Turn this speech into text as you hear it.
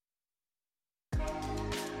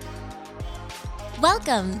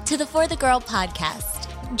Welcome to the For the Girl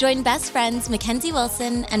podcast. Join best friends Mackenzie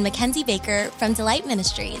Wilson and Mackenzie Baker from Delight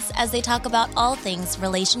Ministries as they talk about all things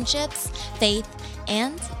relationships, faith,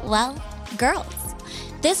 and, well, girls.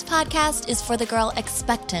 This podcast is for the girl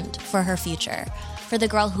expectant for her future, for the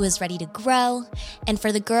girl who is ready to grow, and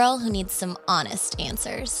for the girl who needs some honest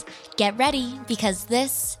answers. Get ready, because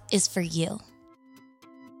this is for you.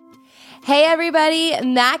 Hey everybody,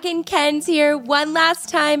 Mac and Ken's here one last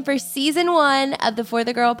time for season 1 of the For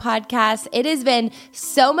the Girl podcast. It has been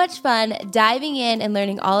so much fun diving in and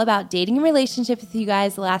learning all about dating and relationships with you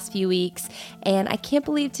guys the last few weeks. And I can't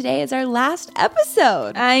believe today is our last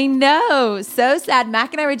episode. I know. So sad.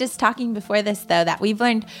 Mac and I were just talking before this, though, that we've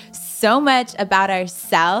learned so much about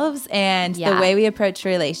ourselves and the way we approach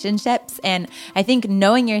relationships. And I think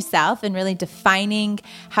knowing yourself and really defining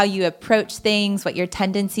how you approach things, what your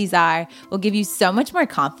tendencies are, will give you so much more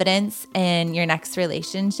confidence in your next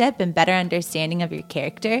relationship and better understanding of your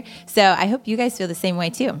character. So I hope you guys feel the same way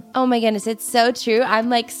too. Oh my goodness, it's so true. I'm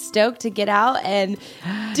like stoked to get out and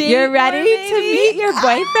date. You're ready to meet your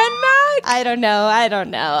boyfriend, Mac? I don't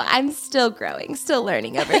know. I'm still growing, still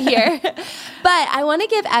learning over here. But I want to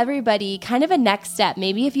give everybody kind of a next step.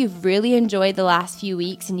 Maybe if you've really enjoyed the last few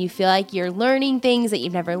weeks and you feel like you're learning things that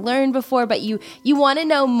you've never learned before, but you want to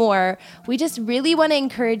know more, we just really want to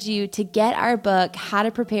encourage you to get our book, How to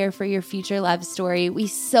Prepare for Your Future Love Story. We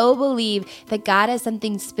so believe that God has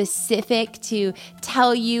something specific to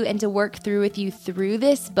tell you and to work through with you through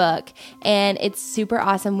this book. And it's super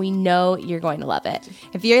awesome. We know you're going to love it.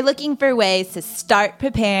 If you're looking for ways to start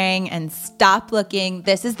preparing and stop looking,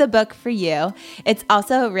 this is the book for you. It's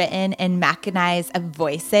also written in Mac and I's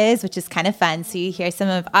voices, which is kind of fun. So you hear some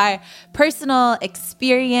of our personal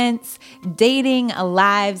experience, dating,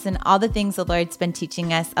 lives, and all the things the Lord's been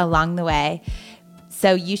teaching us along the way.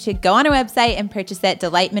 So you should go on our website and purchase it,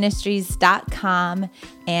 delightministries.com.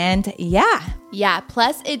 And yeah,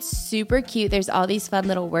 plus it's super cute. There's all these fun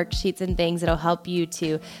little worksheets and things that'll help you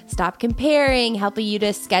to stop comparing, helping you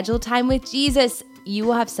to schedule time with Jesus. You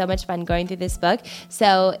will have so much fun going through this book.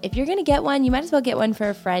 So if you're going to get one, you might as well get one for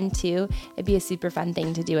a friend too. It'd be a super fun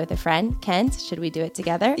thing to do with a friend. Kent, should we do it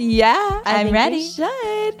together? Yeah, I'm ready. We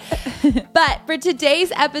should. But for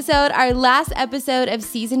today's episode, our last episode of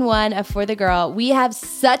season 1 of For the Girl, we have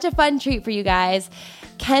such a fun treat for you guys.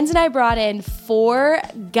 Ken's and I brought in 4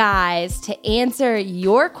 guys to answer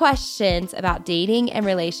your questions about dating and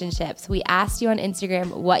relationships. We asked you on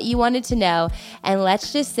Instagram what you wanted to know, and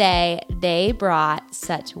let's just say they brought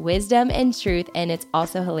such wisdom and truth, and it's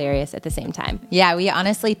also hilarious at the same time. Yeah, we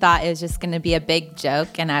honestly thought it was just going to be a big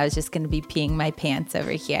joke, and I was just going to be peeing my pants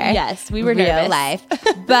over here. Yes, we were real nervous. Life.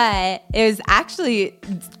 But it was actually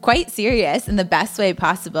quite serious in the best way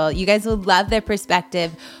possible. You guys will love their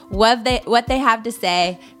perspective, what they have to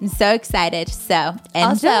say. I'm so excited. So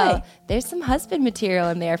enjoy. Also, there's some husband material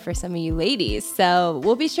in there for some of you ladies. So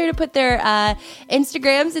we'll be sure to put their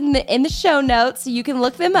Instagrams in the show notes so you can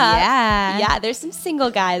look them up. Yeah, there's some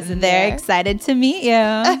single guys in there. They're excited to meet you.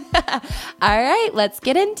 All right, let's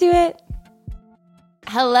get into it.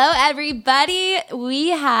 Hello, everybody. We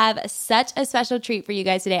have such a special treat for you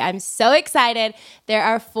guys today. I'm so excited. There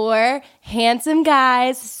are 4 handsome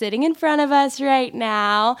guys sitting in front of us right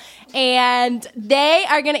now, and they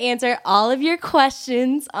are going to answer all of your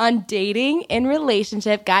questions on dating and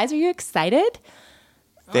relationship. Guys, are you excited?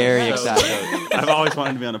 Very excited. I've always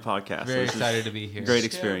wanted to be on a podcast. Very excited to be here. Great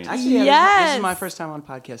experience. Actually, this is my first time on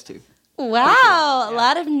podcast too. Wow, a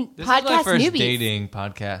lot of This podcast is my first newbies. dating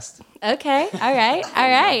podcast. Okay. All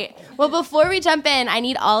right. Well, before we jump in, I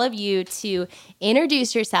need all of you to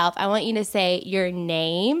introduce yourself. I want you to say your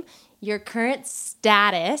name, your current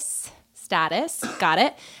status, got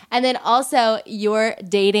it, and then also your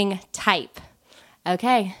dating type.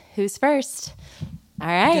 Okay, who's first? All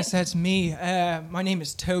right. I guess that's me. My name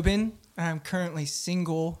is Tobin. I'm currently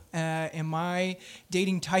single, and my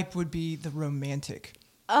dating type would be the romantic.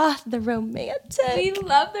 Oh, the romantic. We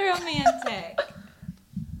love the romantic.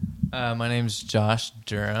 My name's Josh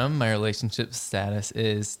Durham. My relationship status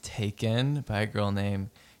is taken by a girl named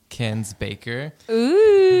Ken's Baker.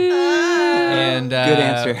 Ooh. And Good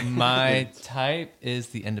answer. My type is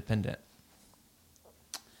the independent.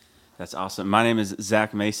 That's awesome. My name is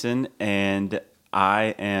Zach Mason, and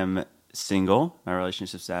I am single. My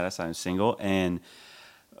relationship status, I'm single, and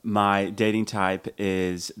my dating type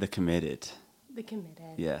is the committed. The committed.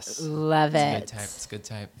 Yes. Love it. It's a good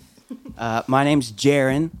type. My name's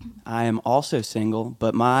Jaron. I am also single,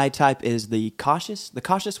 but my type is the cautious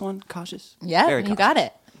one. Cautious. Yeah, Very you cautious. got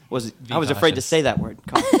it. I was afraid to say that word.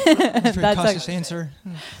 Cautious. That's a very cautious answer.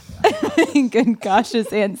 Good,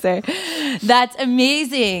 cautious answer. That's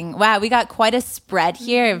amazing. Wow, we got quite a spread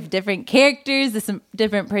here of different characters, some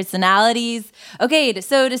different personalities. Okay,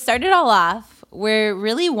 so to start it all off, we're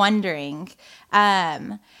really wondering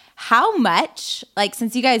how much, like,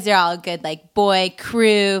 since you guys are all good, like, boy,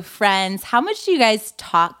 crew, friends, how much do you guys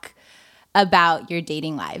talk about your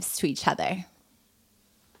dating lives to each other?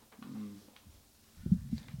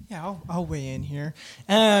 Yeah, I'll weigh in here.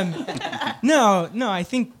 No, I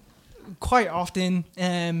think quite often,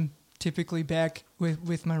 typically back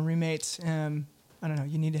with my roommates, I don't know,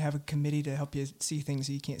 you need to have a committee to help you see things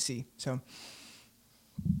that you can't see. So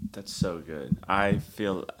That's so good. I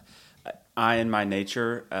feel, in my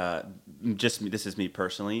nature, this is me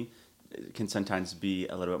personally, can sometimes be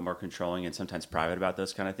a little bit more controlling and sometimes private about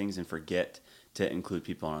those kind of things and forget to include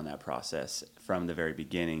people on that process from the very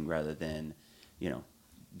beginning rather than,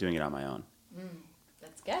 doing it on my own.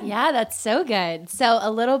 That's good. Yeah, that's so good. So a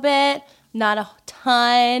little bit, not a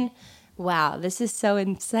ton. Wow, this is so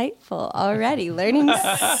insightful already. Learning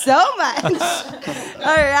so much.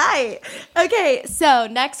 All right. Okay, so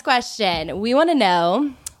next question. We want to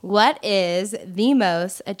know, what is the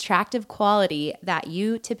most attractive quality that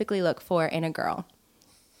you typically look for in a girl?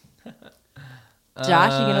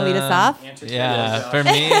 Josh, you going to lead us off? Yeah,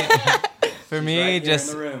 for me,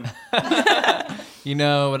 just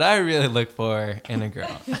what I really look for in a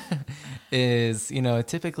girl is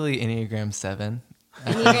typically Enneagram 7.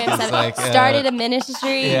 Enneagram 7. Started a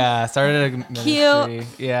ministry. Yeah, started a ministry.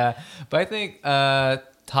 Cute. Yeah, but I think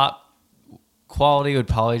top quality would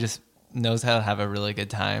probably just knows how to have a really good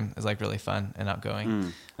time. Is like really fun and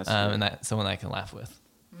outgoing, and that someone that I can laugh with.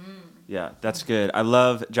 Yeah, that's good. I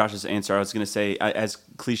love Josh's answer. I was going to say, as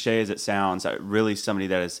cliche as it sounds, really somebody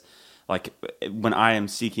that is like, when I am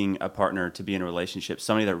seeking a partner to be in a relationship,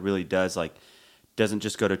 somebody that really doesn't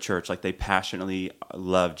just go to church, like they passionately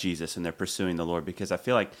love Jesus and they're pursuing the Lord. Because I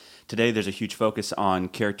feel like today there's a huge focus on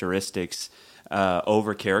characteristics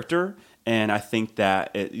over character. And I think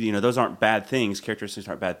that, those aren't bad things. Characteristics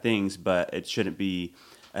aren't bad things, but it shouldn't be,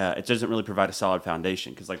 it doesn't really provide a solid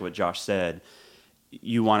foundation. Because like what Josh said,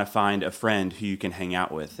 you want to find a friend who you can hang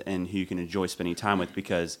out with and who you can enjoy spending time with,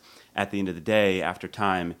 because at the end of the day, after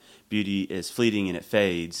time, beauty is fleeting and it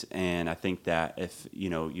fades. And I think that if you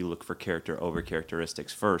look for character over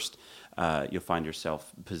characteristics first, you'll find yourself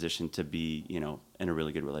positioned to be in a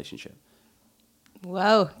really good relationship.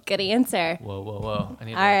 Whoa, good answer. Whoa. I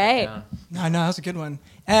need to All write right. that down. no, that was a good one.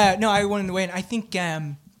 No, I wanted to weigh in. I think,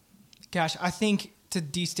 I think to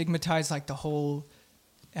destigmatize like the whole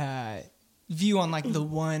view on like the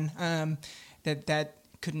one, that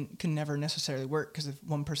could never necessarily work, because if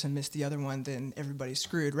one person missed the other one, then everybody's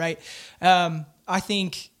screwed, right? I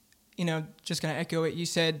think, just gonna echo what you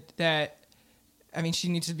said, that she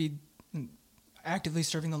needs to be actively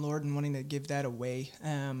serving the Lord and wanting to give that away,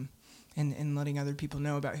 and letting other people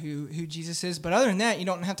know about who Jesus is. But other than that, you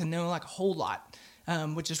don't have to know like a whole lot,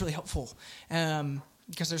 which is really helpful.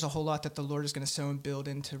 Because there's a whole lot that the Lord is going to sow and build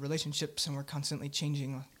into relationships, and we're constantly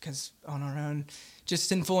changing because on our own, just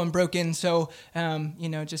sinful and broken. So,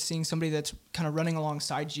 just seeing somebody that's kind of running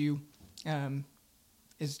alongside you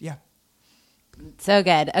is. So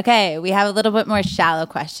good. Okay, we have a little bit more shallow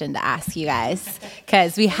question to ask you guys,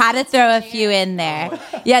 because we had to throw a few in there.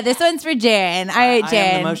 Yeah, this one's for Jaron. All right, Jaron. I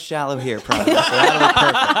am the most shallow here, probably. So that'll be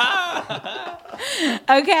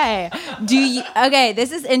perfect. Okay,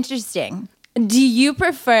 this is interesting. Do you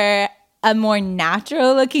prefer a more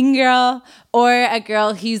natural looking girl or a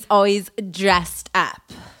girl who's always dressed up?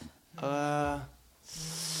 I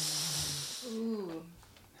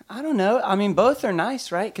don't know. Both are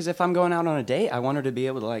nice, right? Because if I'm going out on a date, I want her to be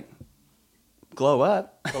able to like glow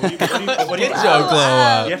up. What do you Joe glow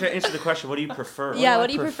up. You have to answer the question. What do you prefer? Yeah, what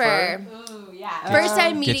do you prefer? Ooh, yeah. First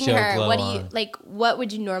time meeting your her, glow what do you on. like? What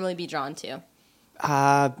would you normally be drawn to?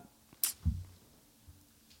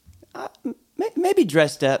 Maybe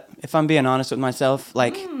dressed up, if I'm being honest with myself.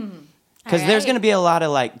 Like, because there's Alright. going to be a lot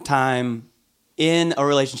of like time in a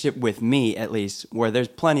relationship with me, at least, where there's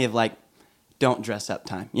plenty of like, don't dress up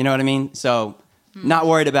time. You know what I mean? So, not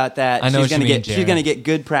worried about that. I know she's what you gonna mean, get she's Jared. gonna get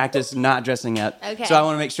good practice not dressing up. Okay. So I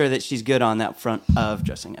want to make sure that she's good on that front of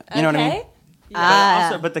dressing up. You know what I mean?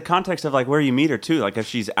 Okay. But the context of like where you meet her too, like if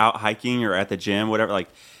she's out hiking or at the gym, whatever, like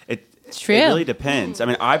it True. It really depends.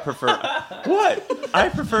 I prefer what I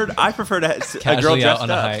prefer to have a girl Casually dressed out on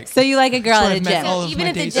a up. hike. So you like a girl So at a I've met gym? all of Even my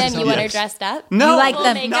at the dates gym, you want her Yes. dressed up? No, You like Full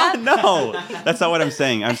them- makeup? no, that's not what I'm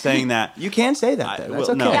saying. I'm saying that You can say that though. That's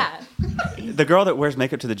well, no. okay. Yeah. the girl that wears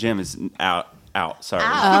makeup to the gym is out. Sorry.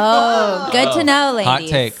 Oh, good to know,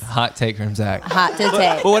 ladies. Hot take from Zach. Hot to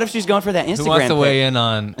take. But what if she's going for that Instagram? Who wants to pic? weigh in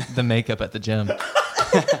on the makeup at the gym?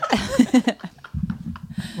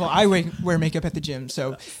 Well, I wear makeup at the gym,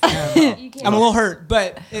 so I'm a little hurt,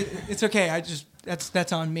 but it's okay.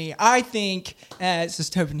 That's on me. I think, this is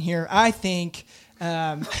Tobin here, I think...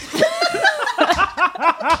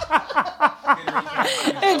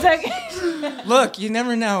 It's okay. Look, you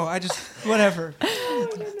never know. Whatever.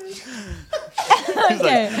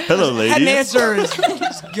 Okay. Hello, ladies. That answer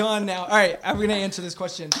is gone now. All right, I'm going to answer this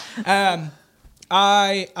question.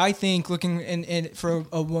 I think looking in for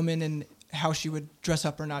a woman and how she would dress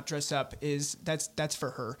up or not dress up that's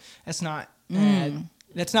for her. That's not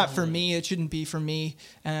for me. It shouldn't be for me.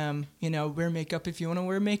 Wear makeup if you want to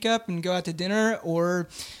wear makeup and go out to dinner, or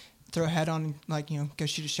throw a hat on, go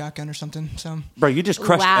shoot a shotgun or something. So, Bro, you just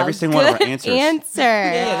crushed every single one of our answers. Answer.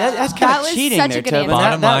 Yeah, that's kind of was cheating such there, a good Tobin.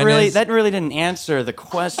 answer. That really didn't answer the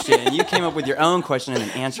question. You came up with your own question and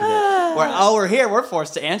then answered it. We're here. We're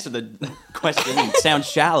forced to answer the question and sound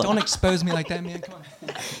shallow. don't expose me like that, man. Come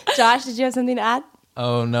on. Josh, did you have something to add?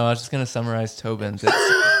 Oh no, I was just gonna summarize Tobin's.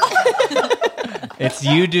 It's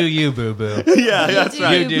you do you, boo boo. Yeah, that's do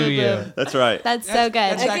right. You do you. That's right. That's so good.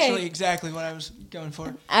 That's Okay. actually exactly what I was going for.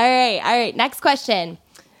 All right. Next question.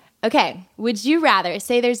 Okay. Would you rather,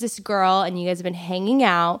 say there's this girl and you guys have been hanging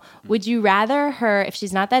out, would you rather her, if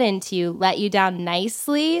she's not that into you, let you down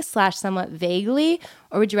nicely / somewhat vaguely,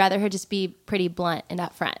 or would you rather her just be pretty blunt and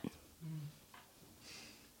upfront?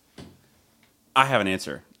 I have an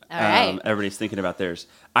answer. All right. Everybody's thinking about theirs.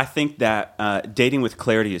 I think that dating with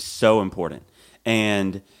clarity is so important.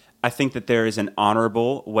 And I think that there is an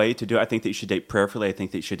honorable way to do it. I think that you should date prayerfully. I think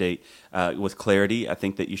that you should date with clarity. I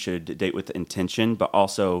think that you should date with intention, but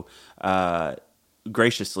also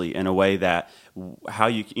graciously in a way that how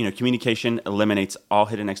communication eliminates all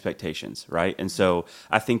hidden expectations, right? And so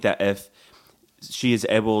I think that if she is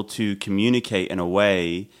able to communicate in a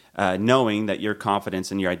way, knowing that your confidence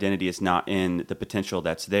and your identity is not in the potential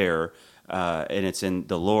that's there, and it's in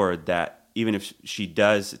the Lord, that even if she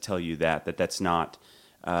does tell you that's not,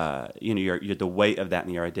 the weight of that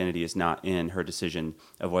and your identity is not in her decision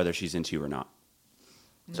of whether she's into you or not.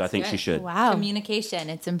 So I think she should. Wow. Communication,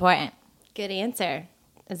 it's important. Good answer.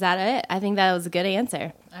 Is that it? I think that was a good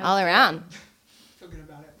answer all around. Feel good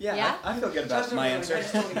about it. Yeah? I feel good about my answer.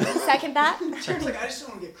 Second that? Turns like I just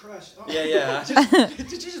don't want to get crushed. Oh. Yeah. Did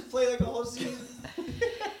you just play like a whole season?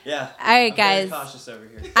 Yeah. All right, guys. Cautious over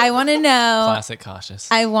here. I want to know. Classic cautious.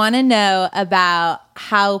 I want to know about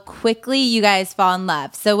how quickly you guys fall in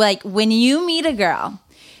love. So, when you meet a girl,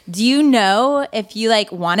 do you know if you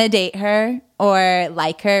want to date her or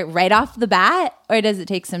like her right off the bat, or does it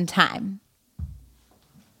take some time?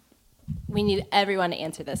 We need everyone to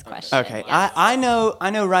answer this question. Okay, Yes. I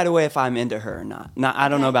know right away if I'm into her or not. I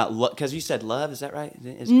don't know about because you said love. Is that right?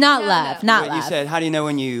 Not love. Not Wait, love. You said how do you know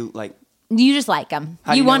when you like? You just like them.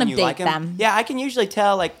 How do You know want when to you date like 'em? them. Yeah, I can usually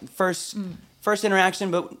tell first interaction,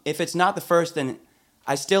 but if it's not the first, then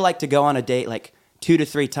I still like to go on a date 2 to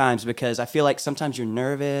 3 times because I feel like sometimes you're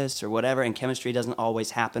nervous or whatever, and chemistry doesn't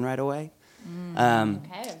always happen right away.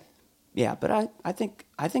 Okay. Yeah, but I think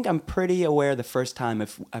I'm pretty aware the first time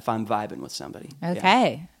if I'm vibing with somebody.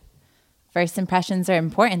 Okay. Yeah. First impressions are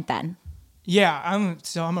important then. Yeah, I'm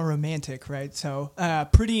a romantic, right? So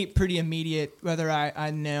pretty immediate, whether I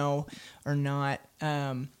know or not.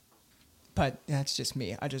 But that's just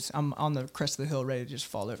me. I'm on the crest of the hill, ready to just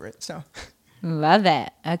fall over it. So Love it.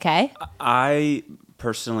 Okay. I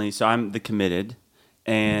personally, so I'm the committed,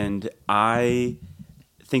 and I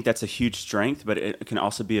think that's a huge strength, but it can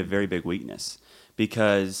also be a very big weakness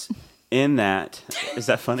because in that, is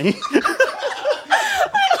that funny?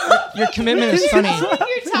 your commitment is funny. Your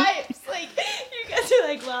types, you guys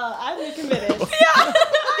are well, I'm the committed. Yeah,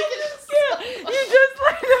 you just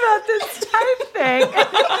learned about this type thing.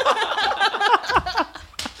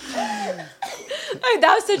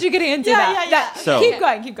 That was such a good answer. Yeah. So- keep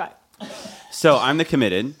going. So I'm the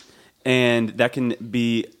committed, and that can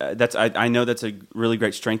be I know that's a really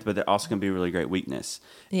great strength, but that also can be a really great weakness.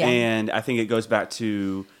 Yeah. And I think it goes back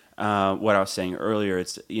to what I was saying earlier.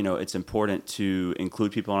 It's important to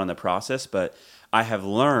include people on the process, but I have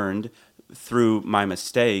learned through my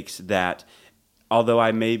mistakes that although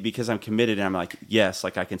I may, because I'm committed and I'm yes, I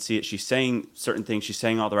can see it. She's saying certain things. She's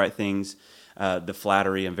saying all the right things. The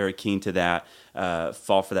flattery, I'm very keen to that,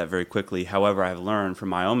 fall for that very quickly. However, I've learned from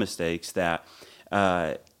my own mistakes that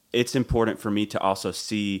it's important for me to also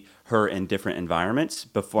see her in different environments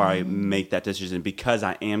before I make that decision because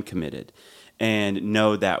I am committed. And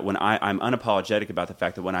know that when I'm unapologetic about the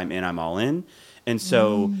fact that when I'm in, I'm all in. And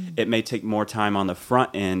so it may take more time on the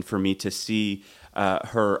front end for me to see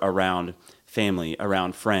her around family,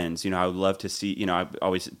 around friends. I would love to see, I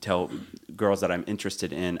always tell girls that I'm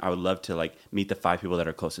interested in, I would love to like meet the 5 people that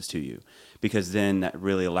are closest to you, because then that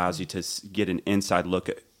really allows you to get an inside look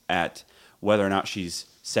at whether or not she's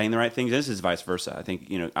saying the right things. This is vice versa. I think,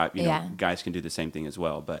 guys can do the same thing as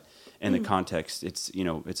well. But in the context, it's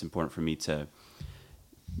important for me to,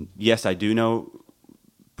 yes, I do know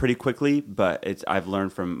pretty quickly, but I've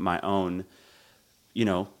learned from my own,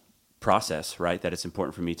 process, right? That it's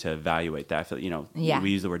important for me to evaluate that. I feel, we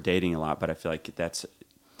use the word dating a lot, but I feel like that's,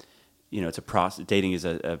 it's a process. Dating is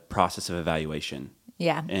a process of evaluation.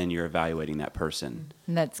 Yeah. And you're evaluating that person.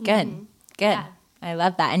 That's good. Good. Yeah. I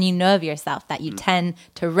love that. And you know of yourself that you tend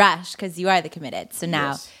to rush because you are the committed. So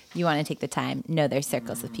now you want to take the time, know their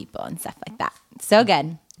circles of people and stuff like that. So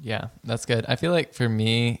good. Yeah, that's good. I feel like for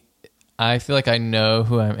me, I feel like I know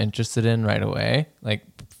who I'm interested in right away, like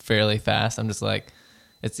fairly fast. I'm just like,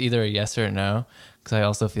 it's either a yes or a no. Because I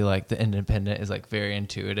also feel like the independent is like very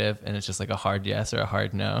intuitive and it's just like a hard yes or a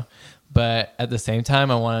hard no. But at the same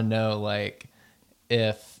time, I want to know like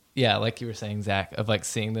like you were saying, Zach, of like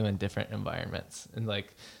seeing them in different environments and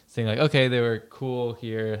like saying like, okay, they were cool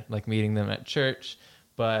here, like meeting them at church,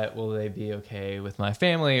 but will they be okay with my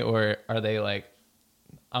family, or are they like,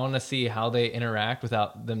 I want to see how they interact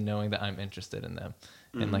without them knowing that I'm interested in them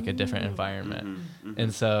in like a different environment.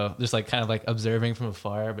 And so just like kind of like observing from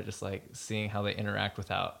afar, but just like seeing how they interact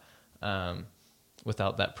without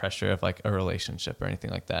that pressure of like a relationship or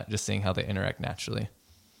anything like that. Just seeing how they interact naturally.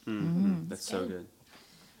 That's so good.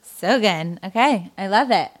 So good. Okay. I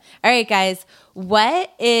love it. All right, guys.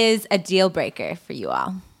 What is a deal breaker for you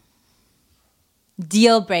all?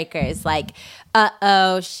 Deal breakers like,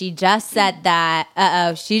 she just said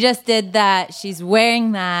that. She just did that. She's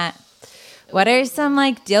wearing that. What are some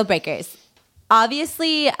like deal breakers?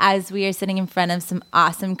 Obviously, as we are sitting in front of some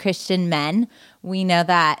awesome Christian men, we know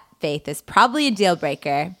that faith is probably a deal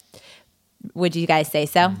breaker. Would you guys say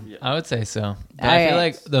so? I would say so. But I feel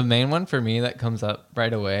like the main one for me that comes up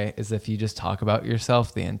right away is if you just talk about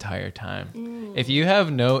yourself the entire time. If you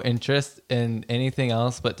have no interest in anything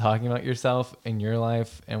else but talking about yourself and your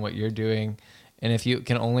life and what you're doing, and if you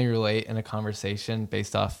can only relate in a conversation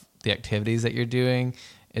based off the activities that you're doing,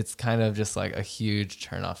 it's kind of just like a huge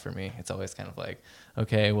turnoff for me. It's always kind of like,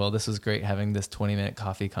 okay, well, this was great having this 20-minute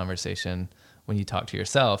coffee conversation when you talk to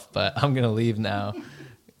yourself, but I'm going to leave now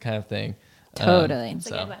kind of thing. Totally. It's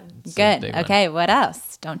a good one. Good. Okay, what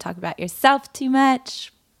else? Don't talk about yourself too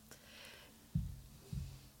much.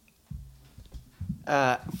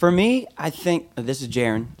 For me, I think this is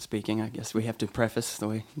Jaron speaking. I guess we have to preface the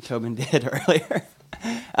way Tobin did earlier.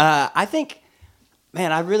 I think,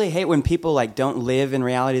 man, I really hate when people like don't live in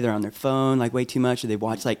reality. They're on their phone like way too much, or they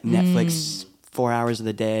watch like Netflix 4 hours of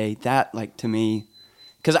the day. That like to me,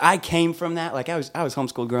 because I came from that. Like I was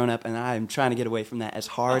homeschooled growing up, and I'm trying to get away from that as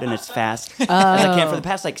hard and as fast as I can. For the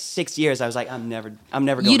past like 6 years, I was like, I'm never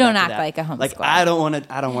going. You don't back act to that. like a homeschooler. Like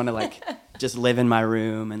I don't want to like just live in my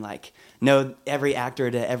room and like know every actor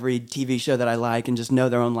to every TV show that I like, and just know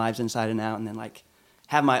their own lives inside and out, and then like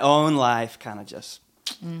have my own life kind of just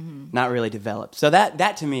not really developed. So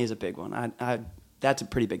that to me is a big one. That's a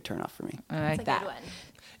pretty big turnoff for me. I like that. Good one.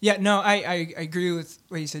 Yeah, no, I agree with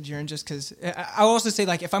what you said, Jaron, just because I'll also say,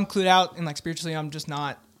 like, if I'm clued out and, like, spiritually I'm just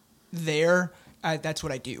not there, that's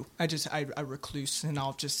what I do. I recluse, and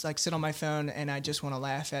I'll just, like, sit on my phone, and I just want to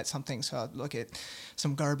laugh at something, so I'll look at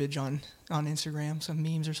some garbage on Instagram, some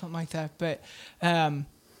memes or something like that. But,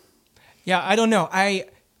 yeah, I don't know. I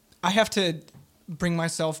have to bring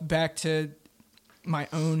myself back to my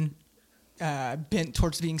own bent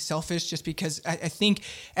towards being selfish, just because I think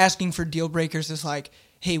asking for deal breakers is like,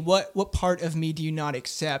 hey, what part of me do you not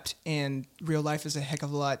accept? And real life is a heck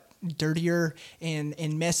of a lot dirtier and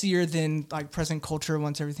messier than like present culture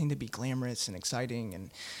wants everything to be glamorous and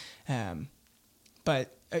exciting. And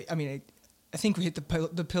but I mean, I think we hit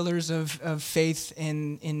the pillars of faith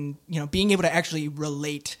in being able to actually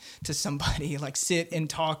relate to somebody, like sit and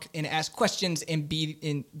talk and ask questions and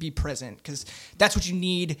be present, because that's what you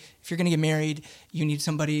need. If you're going to get married, you need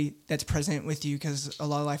somebody that's present with you, because a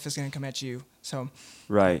lot of life is going to come at you. So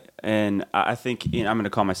right, and I think I'm going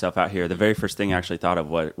to call myself out here. The very first thing I actually thought of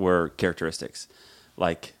were characteristics,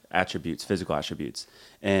 like attributes, physical attributes,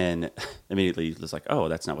 and immediately was like, oh,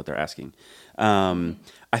 that's not what they're asking. I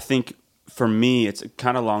think. For me, it's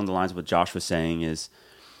kind of along the lines of what Josh was saying is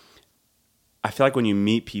I feel like when you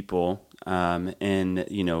meet people and,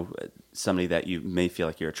 somebody that you may feel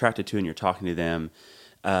like you're attracted to and you're talking to them,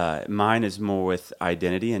 mine is more with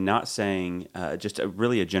identity and not saying just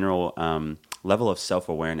really a general level of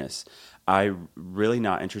self-awareness. I'm really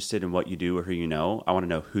not interested in what you do or who you know. I want to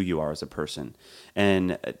know who you are as a person.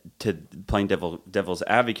 And to playing devil's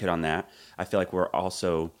advocate on that, I feel like we're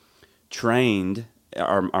also trained.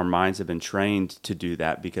 Our minds have been trained to do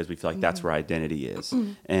that because we feel like that's where identity is.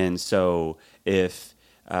 And so if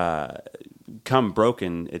come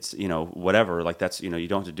broken, it's, whatever, like that's, you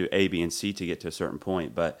don't have to do A, B, and C to get to a certain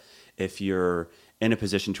point. But if you're in a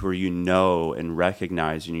position to where and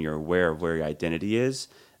recognize and you're aware of where your identity is,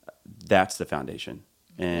 that's the foundation.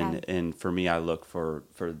 And for me, I look for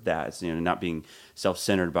that. It's, not being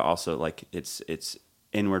self-centered, but also like it's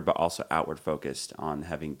inward, but also outward focused on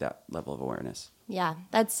having that level of awareness. Yeah,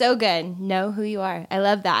 that's so good. Know who you are. I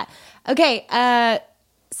love that. Okay,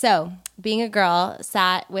 so being a girl,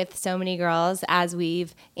 sat with so many girls as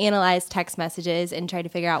we've analyzed text messages and tried to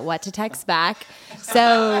figure out what to text back.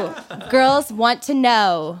 So girls want to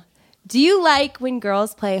know, do you like when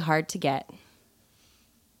girls play hard to get?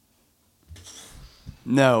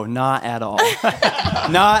 No, not at all.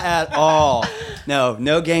 Not at all.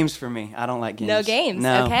 No games for me. I don't like games. No games.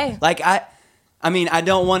 No. Okay. Like I mean, I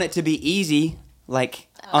don't want it to be easy. Like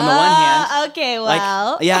on the one hand. Okay.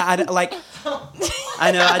 Well. Like, yeah.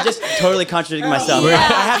 I know. I just totally contradicted myself. Yeah.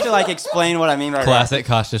 I have to like explain what I mean by Classic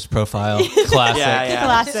cautious profile. Classic. Yeah.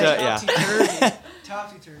 Classic. So, yeah.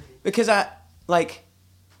 Topsy-turvy. Because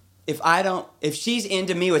if she's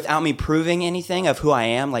into me without me proving anything of who I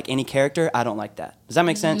am, like any character, I don't like that. Does that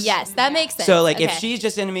make sense? Yes, that makes sense. So, like, if Okay. she's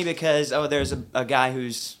just into me because, there's a guy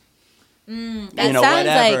who's, that sounds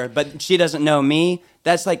whatever, like- but she doesn't know me,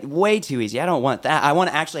 that's, like, way too easy. I don't want that. I want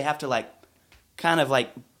to actually have to, like, kind of,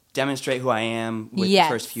 like, demonstrate who I am with the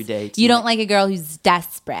first few dates. You don't like a girl who's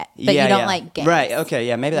desperate, but you don't like games. Right, okay,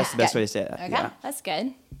 yeah, maybe that's Yeah. the best Good. way to say it. Okay, Yeah. that's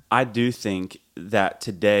good. I do think that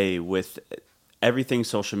today, with everything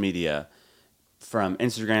social media, from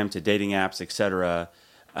Instagram to dating apps, etc.,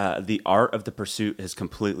 the art of the pursuit has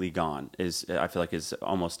completely gone. I feel like is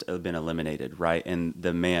almost been eliminated, right? And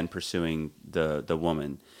the man pursuing the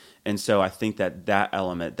woman, and so I think that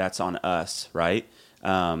element that's on us, right?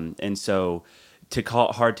 And so to call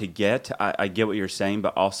it hard to get, I get what you're saying,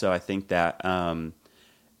 but also I think that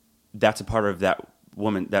that's a part of that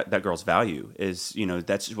woman, that girl's value is,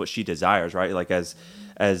 that's what she desires, right? Like as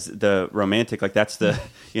the romantic, like that's the,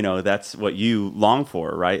 that's what you long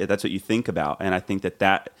for, right? That's what you think about. And I think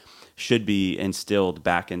that should be instilled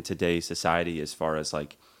back in today's society as far as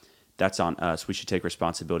like, that's on us. We should take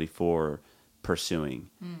responsibility for pursuing.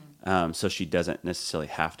 So she doesn't necessarily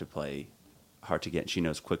have to play hard to get. She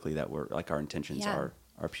knows quickly that we're like, our intentions are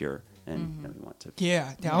pure and that we want to.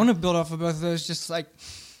 Yeah, I want to build off of both of those. Just like,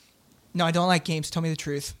 no, I don't like games. Tell me the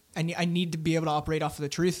truth. I need to be able to operate off of the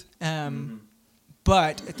truth.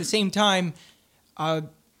 But at the same time, I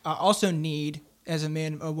also need, as a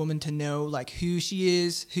man, a woman to know like who she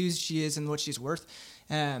is, and what she's worth.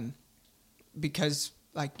 Because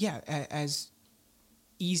like, as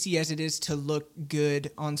easy as it is to look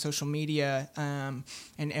good on social media, and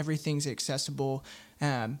everything's accessible,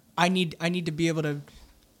 I need to be able to.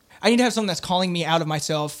 I need to have someone that's calling me out of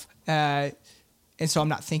myself, and so I'm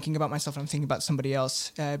not thinking about myself. I'm thinking about somebody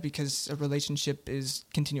else, because a relationship is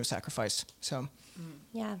continuous sacrifice. So,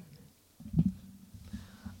 Yeah.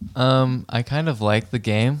 I kind of like the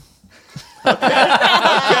game. Well,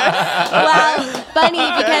 funny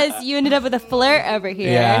because you ended up with a flirt over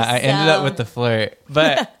here. Yeah, I ended up so- with the flirt.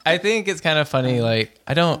 But I think it's kind of funny. Like,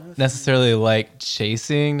 I don't necessarily like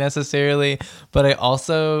chasing necessarily, but I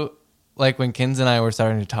also, like, when Kins and I were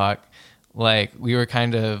starting to talk, like, we were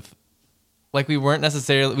kind of, like, we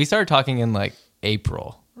started talking in, like,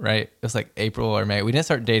 April, right? It was, like, April or May. We didn't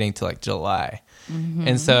start dating till, like, July.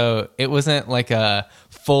 And so it wasn't, like, a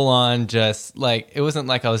full-on just, like, it wasn't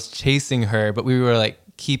like I was chasing her, but we were, like,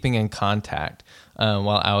 keeping in contact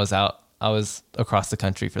while I was across the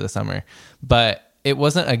country for the summer. But it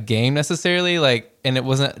wasn't a game necessarily, like, and it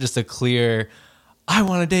wasn't just a clear, I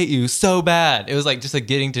want to date you so bad. It was like just like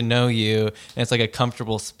getting to know you, and it's like a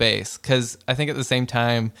comfortable space. Because I think at the same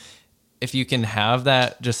time, if you can have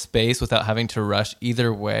that just space without having to rush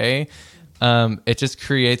either way, it just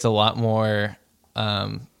creates a lot more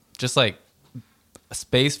just like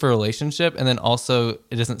space for a relationship. And then also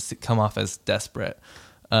it doesn't come off as desperate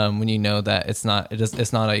when you know that it's not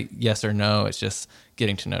a yes or no. It's just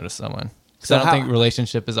getting to know someone. So I don't think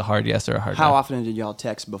relationship is a hard yes or a hard no. How often did y'all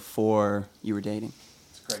text before you were dating?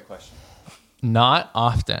 It's a great question. Not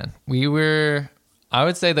often. I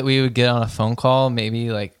would say that we would get on a phone call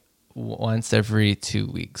maybe like once every 2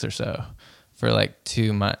 weeks or so for like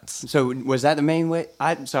 2 months. So was that the main way?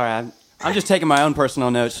 I'm sorry, I'm just taking my own personal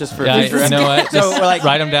notes just for Yeah, future you know what? So Just we're like,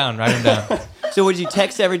 write them down. So would you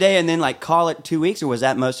text every day and then like call it 2 weeks, or was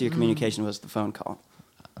that most of your communication was the phone call?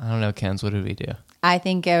 I don't know, Kenz, what did we do? I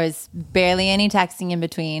think there was barely any texting in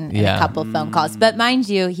between and Yeah. a couple phone calls. But mind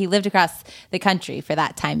you, he lived across the country for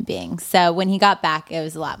that time being. So when he got back, it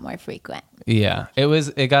was a lot more frequent. Yeah,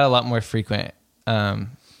 it got a lot more frequent.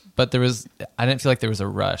 But I didn't feel like there was a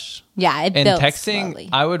rush. Yeah, it And built texting, slowly.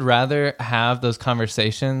 I would rather have those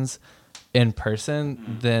conversations in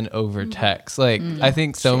person than over text. Like, I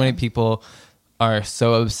think so many people are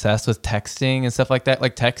so obsessed with texting and stuff like that.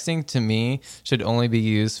 Like, texting to me should only be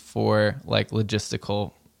used for like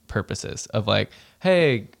logistical purposes of like,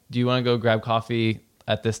 hey, do you want to go grab coffee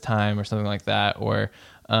at this time or something like that? Or,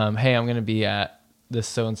 hey, I'm going to be at this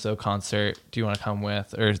so-and-so concert. Do you want to come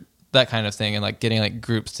with? Or that kind of thing. And like getting like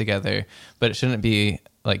groups together, but it shouldn't be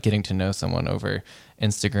like getting to know someone over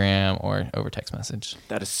Instagram or over text message.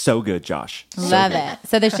 That is so good, Josh. Love it.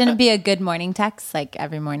 So there shouldn't be a good morning text like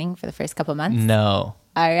every morning for the first couple months? No.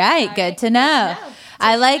 All right, good to know.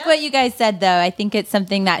 I like what you guys said, though. I think it's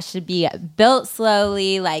something that should be built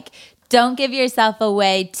slowly. Like, don't give yourself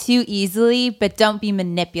away too easily, but don't be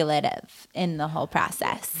manipulative in the whole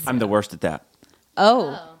process. I'm the worst at that.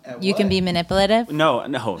 Oh, you can be manipulative? No,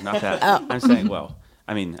 not that. I'm saying, well,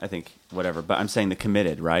 I mean, I think whatever, but I'm saying the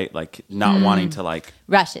committed, right? Like not wanting to like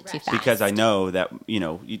Rush it too fast. because I know that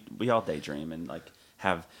we all daydream and like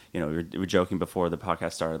have we were joking before the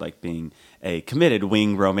podcast started, like being a committed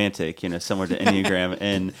wing romantic, similar to Enneagram,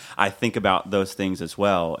 and I think about those things as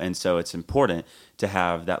well, and so it's important to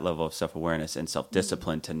have that level of self-awareness and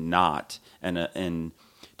self-discipline to not and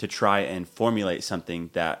to try and formulate something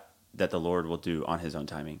that the Lord will do on His own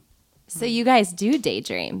timing. So you guys do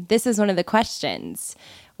daydream. This is one of the questions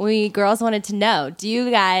we girls wanted to know. Do you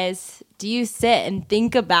sit and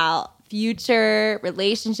think about future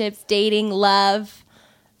relationships, dating, love?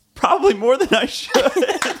 Probably more than I should.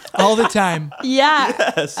 All the time. Yeah.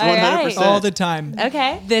 Yes, All right. 100%. All the time.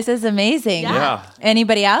 Okay. This is amazing. Yeah.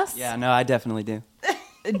 Anybody else? Yeah, no, I definitely do.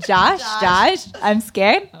 Josh, I'm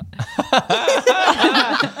scared.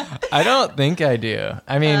 I don't think I do.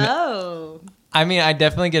 I mean, Oh. I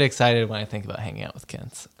definitely get excited when I think about hanging out with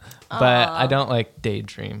Kens, but I don't like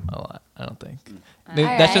daydream a lot. I don't think.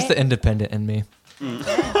 That's just right. the independent in me.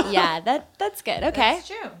 Yeah, that's good. Okay. That's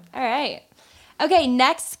true. All right. Okay,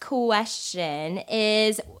 next question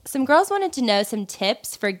is some girls wanted to know some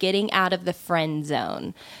tips for getting out of the friend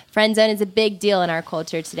zone. Friend zone is a big deal in our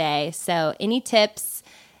culture today. So, any tips?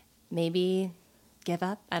 Maybe give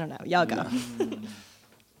up? I don't know. Y'all go.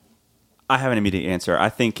 I have an immediate answer. I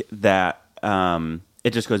think that it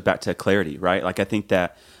just goes back to clarity, right? Like I think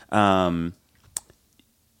that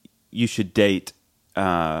you should date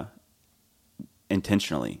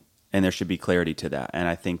intentionally, and there should be clarity to that. And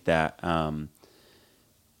I think that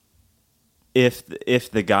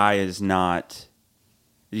if the guy is not,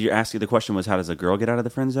 you're asking, the question was, how does a girl get out of the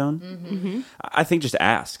friend zone? Mm-hmm. I think just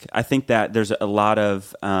ask. I think that there's a lot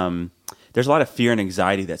of fear and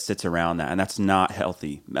anxiety that sits around that, and that's not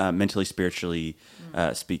healthy, mentally, spiritually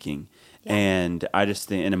speaking. Yeah. And I just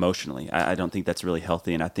think, and emotionally, I don't think that's really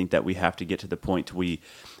healthy. And I think that we have to get to the point we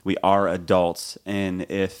are adults, and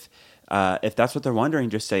if that's what they're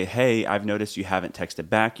wondering, just say, hey, I've noticed you haven't texted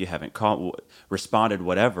back, you haven't called, responded,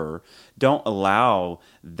 whatever. Don't allow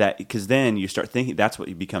that, because then you start thinking that's what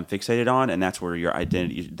you become fixated on, and that's where your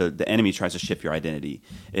identity, the enemy tries to shift your identity,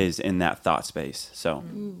 is in that thought space. So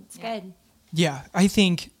It's good. Yeah, I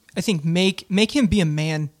think make him be a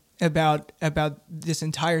man about this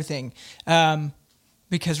entire thing,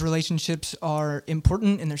 because relationships are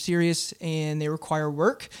important and they're serious and they require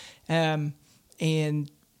work, and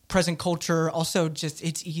present culture also just,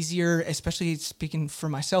 it's easier, especially speaking for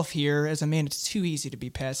myself here as a man, it's too easy to be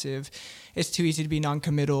passive, it's too easy to be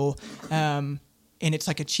non-committal, and it's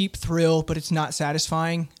like a cheap thrill, but it's not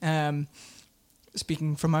satisfying,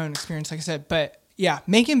 speaking from my own experience, like I said. But yeah,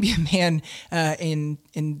 make him be a man,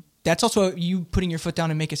 and that's also you putting your foot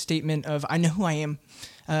down and make a statement of, I know who I am,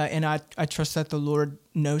 and I trust that the Lord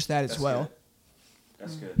knows that as well. Good.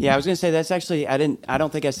 That's good. Yeah, I was gonna say that's actually I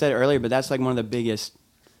don't think I said it earlier, but that's like one of the biggest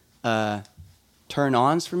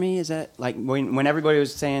turn-ons for me. Is that like when everybody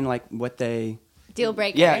was saying like what they Deal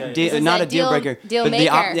breaker. not a deal breaker. Deal but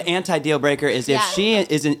maker. the anti-deal breaker is if Yeah. she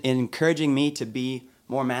is encouraging me to be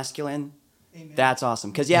more masculine. Amen. That's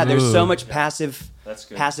awesome. Because there's so much passive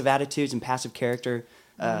attitudes and passive character,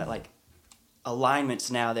 like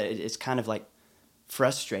alignments now that it's kind of like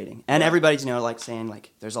frustrating. And everybody's like saying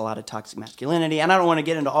like there's a lot of toxic masculinity, and I don't want to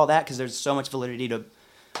get into all that because there's so much validity to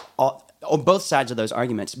on both sides of those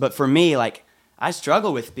arguments. But for me, like I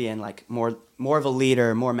struggle with being like more of a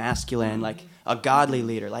leader, more masculine, like a godly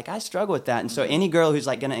leader. Like I struggle with that. And so any girl who's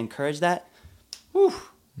like going to encourage that,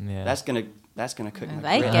 Yeah. That's gonna cook I my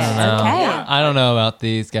like grits. it. Okay. I don't know about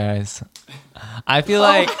these guys. I feel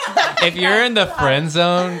like if you're in the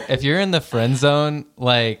friend zone,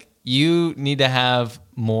 like you need to have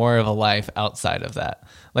more of a life outside of that.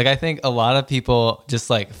 Like I think a lot of people just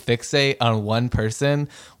like fixate on one person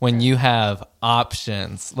when you have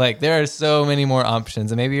options. Like there are so many more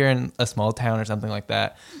options, and maybe you're in a small town or something like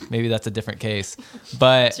that. Maybe that's a different case.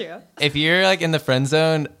 But if you're like in the friend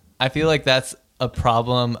zone, I feel like that's a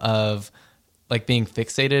problem of like being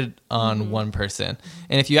fixated on one person.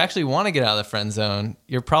 And if you actually want to get out of the friend zone,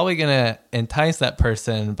 you're probably going to entice that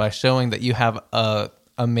person by showing that you have a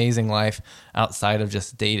amazing life outside of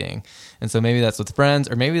just dating. And so maybe that's with friends,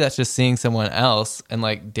 or maybe that's just seeing someone else and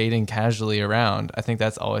like dating casually around. I think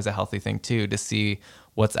that's always a healthy thing too, to see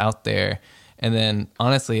what's out there. And then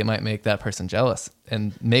honestly, it might make that person jealous.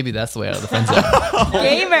 And maybe that's the way out of the friend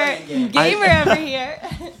zone. Gamer over here.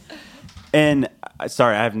 And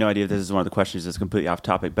sorry, I have no idea if this is one of the questions that's completely off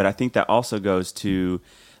topic, but I think that also goes to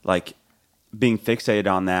like being fixated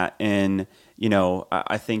on that. And, you know,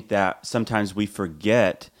 I think that sometimes we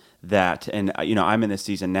forget that, and, you know, I'm in this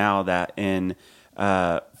season now that in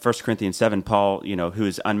 1 Corinthians 7, Paul, you know, who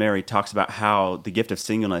is unmarried, talks about how the gift of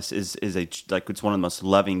singleness is it's one of the most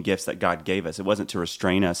loving gifts that God gave us. It wasn't to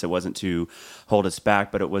restrain us. It wasn't to hold us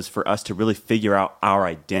back, but it was for us to really figure out our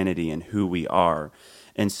identity and who we are.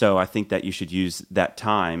 And so I think that you should use that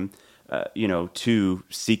time, you know, to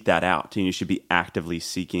seek that out. And you should be actively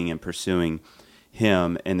seeking and pursuing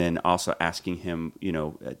him, and then also asking him, you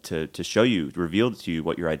know, to show you, reveal to you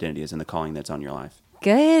what your identity is and the calling that's on your life.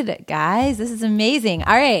 Good, guys. This is amazing.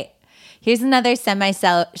 All right. Here's another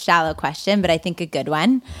semi-shallow question, but I think a good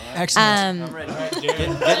one. Excellent. I'm ready.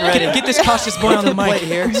 Getting ready. Get this cautious boy on the mic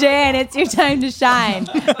here. Jan, it's your time to shine.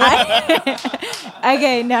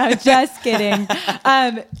 Okay, no, just kidding.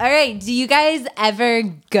 All right. Do you guys ever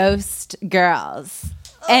ghost girls?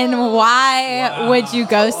 And why would you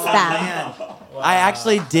ghost them? I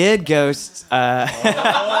actually did ghost.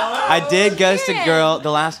 I did ghost a girl.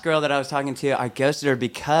 The last girl that I was talking to, I ghosted her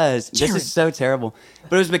because this is so terrible.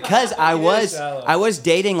 But it was because I was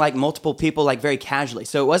dating like multiple people like very casually.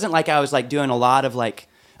 So it wasn't like I was like doing a lot of like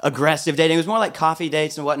aggressive dating. It was more like coffee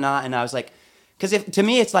dates and whatnot. And I was like, because to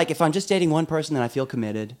me it's like if I'm just dating one person, then I feel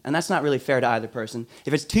committed, and that's not really fair to either person.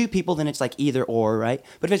 If it's two people, then it's like either or, right?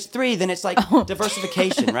 But if it's three, then it's like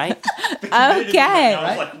diversification, right? Okay.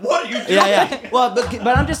 I was like, what are you doing? Yeah. Well,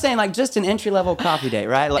 but I'm just saying, like, just an entry-level coffee date,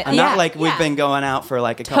 right? Like, not like we've been going out for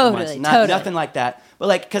like a couple months. Nothing like that. But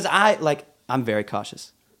like, because I'm very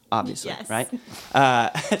cautious, obviously, right?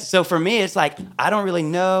 So for me, it's like I don't really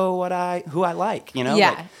know who I like, you know? Yeah.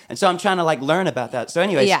 Like, and so I'm trying to like learn about that. So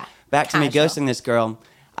anyways, back to me ghosting this girl.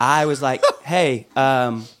 I was like, hey,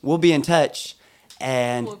 we'll be in touch.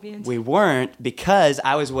 And we weren't, because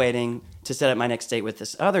I was waiting to set up my next date with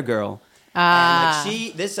this other girl. And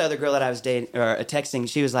like this other girl that I was dating or texting,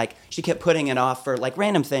 she was like, she kept putting it off for like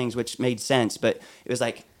random things, which made sense. But it was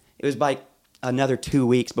like another 2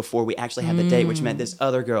 weeks before we actually had the date, which meant this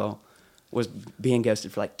other girl was being ghosted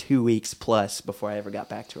for like 2 weeks plus before I ever got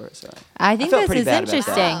back to her. So I think felt this pretty is bad about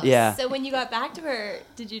interesting. that. Yeah. So when you got back to her,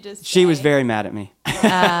 did you just She was say- very mad at me.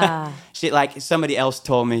 She like somebody else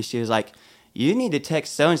told me, she was like, you need to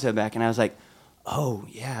text so-and-so back. And I was like, oh,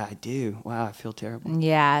 yeah, I do. Wow, I feel terrible.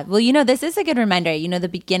 Yeah. Well, you know, this is a good reminder. You know, the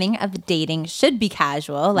beginning of dating should be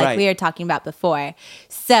casual, like we were talking about before.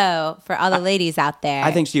 So for all the ladies out there,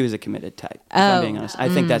 I think she was a committed type, if I'm being honest. I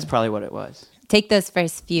think that's probably what it was. take those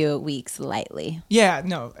first few weeks lightly. Yeah,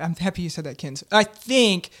 no, I'm happy you said that, Kins. I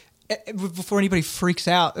think before anybody freaks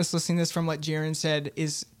out, that's listening to this from what Jaron said,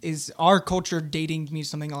 is our culture dating means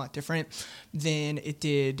something a lot different than it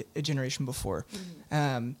did a generation before.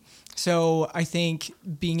 So I think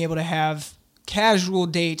being able to have casual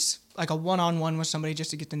dates, like a one-on-one with somebody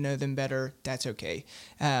just to get to know them better, that's okay.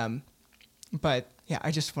 But yeah,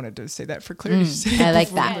 I just wanted to say that for clarity's sake. I like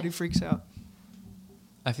before that. anybody freaks out.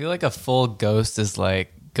 I feel like a full ghost is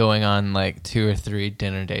like going on like 2 or 3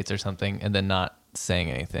 dinner dates or something and then not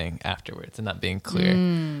saying anything afterwards and not being clear.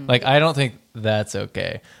 Like, I don't think that's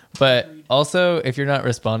okay. But also, if you're not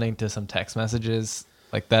responding to some text messages,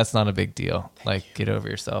 like, that's not a big deal. Like, get over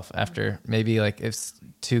yourself. After maybe like if it's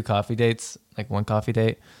 2 coffee dates, like 1 coffee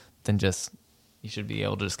date, then just, you should be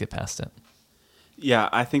able to just get past it. Yeah,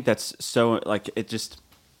 I think that's so, like, it just...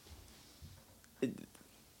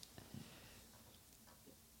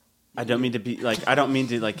 I don't mean to be, like, I don't mean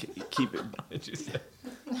to, like, keep...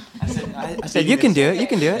 I said, you can do it, you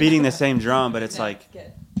can do it. Beating the same drum, but it's like...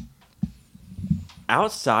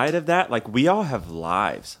 Outside of that, like, we all have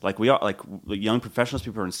lives. Like, we all, like, young professionals,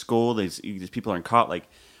 people are in school, these people are in college, like,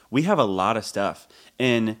 we have a lot of stuff.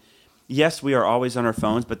 And yes, we are always on our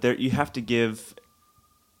phones, but there you have to give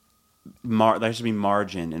there should be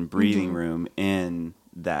margin and breathing room in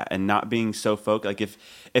that, and not being so focused. Like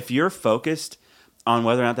if you're focused on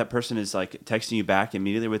whether or not that person is like texting you back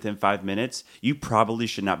immediately within 5 minutes, you probably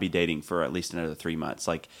should not be dating for at least another 3 months.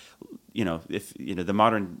 Like, if the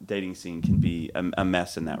modern dating scene can be a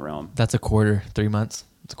mess in that realm. That's a quarter, 3 months.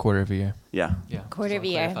 It's a quarter of a year. Yeah. Yeah. Quarter of a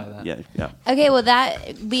year. Clarify that. Yeah. Okay, well,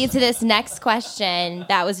 that leads to this next question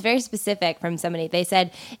that was very specific from somebody. They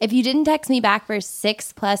said, if you didn't text me back for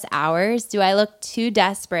 6+ hours, do I look too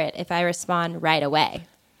desperate if I respond right away?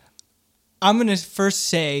 I'm going to first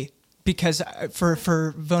say, because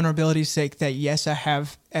for vulnerability's sake, that yes, I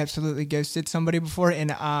have absolutely ghosted somebody before, and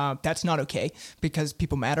that's not okay, because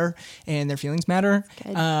people matter and their feelings matter,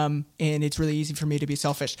 and it's really easy for me to be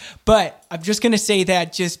selfish. But I'm just going to say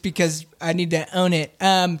that just because I need to own it.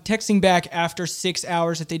 Texting back after 6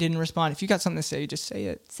 hours if they didn't respond, if you got something to say, just say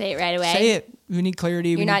it. Say it right away. Say it. We need clarity.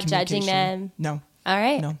 You're we need not judging communication. them? No. All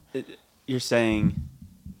right. No. You're saying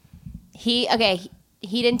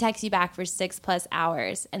He didn't text you back for 6+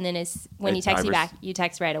 hours, and then when he texts you back, you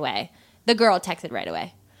text right away. The girl texted right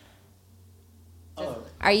away.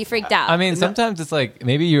 Are you freaked out? I mean, sometimes it's like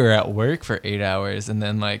maybe you were at work for 8 hours and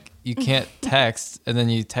then like you can't text and then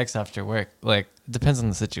you text after work. Like it depends on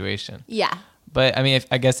the situation. Yeah. But I mean,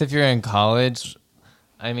 I guess if you're in college,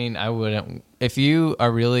 I mean, I wouldn't. If you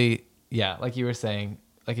are really, like you were saying,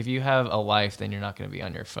 like if you have a life, then you're not going to be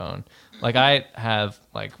on your phone. Like I have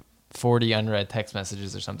like 40 unread text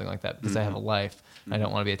messages or something like that because I have a life. I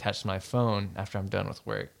don't want to be attached to my phone after I'm done with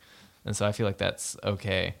work. And so I feel like that's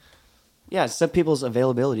okay. Yeah, some people's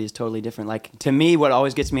availability is totally different. Like, to me, what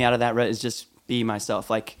always gets me out of that rut is just be myself.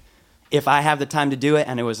 Like, if I have the time to do it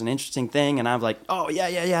and it was an interesting thing and I'm like, oh,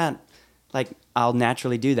 yeah, like, I'll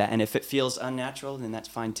naturally do that. And if it feels unnatural, then that's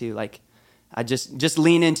fine too. Like, I just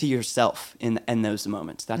lean into yourself in those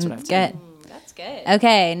moments. That's what I have to Good. do. That's good.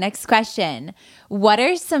 Okay, next question. What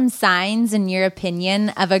are some signs, in your opinion,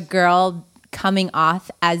 of a girl coming off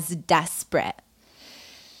as desperate?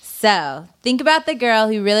 So think about the girl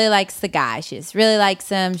who really likes the guy. She just really likes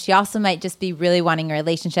him. She also might just be really wanting a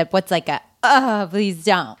relationship. What's like please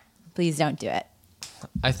don't do it.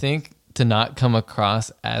 I think to not come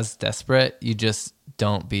across as desperate, you just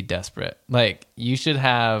don't be desperate. Like you should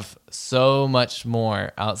have so much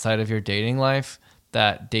more outside of your dating life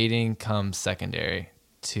that dating comes secondary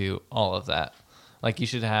to all of that. Like you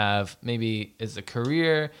should have, maybe it's a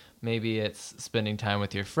career, maybe it's spending time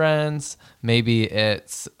with your friends, maybe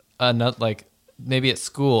it's maybe it's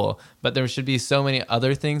school, but there should be so many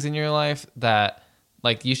other things in your life that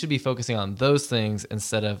like you should be focusing on those things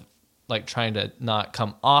instead of like trying to not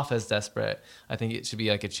come off as desperate. I think it should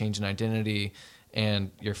be like a change in identity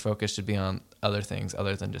and your focus should be on other things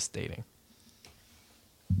other than just dating.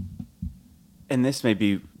 And this may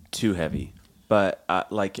be too heavy, but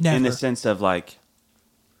like Never. in the sense of like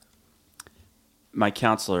my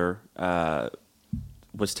counselor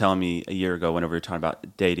was telling me a year ago whenever we were talking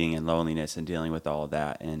about dating and loneliness and dealing with all of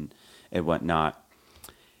that and whatnot,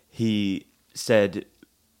 he said,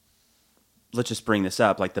 let's just bring this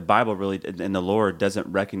up. Like the Bible really, and the Lord doesn't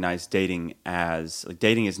recognize dating as, like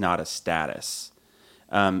dating is not a status.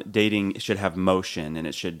 Dating should have motion and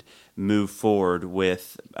it should move forward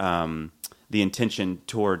with the intention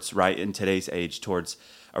towards, right in today's age, towards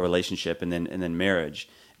a relationship and then marriage.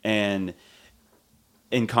 And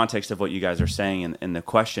in context of what you guys are saying and the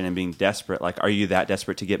question and being desperate, like, are you that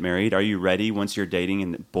desperate to get married? Are you ready once you're dating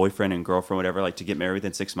and boyfriend and girlfriend, whatever, like to get married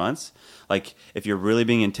within 6 months? Like if you're really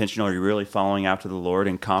being intentional, you're really following after the Lord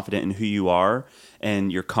and confident in who you are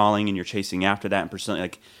and you're calling and you're chasing after that and pursuing,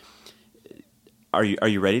 like, are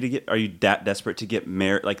you ready to get, are you that desperate to get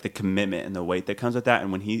married? Like the commitment and the weight that comes with that.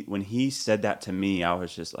 And when he said that to me, I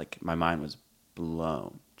was just like, my mind was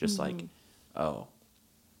blown, just like, oh.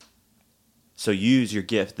 So use your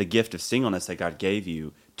gift, the gift of singleness that God gave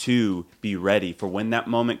you, to be ready for when that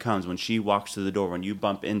moment comes, when she walks through the door, when you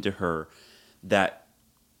bump into her, that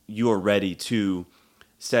you are ready to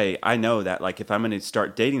say, I know that like if I'm going to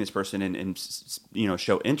start dating this person and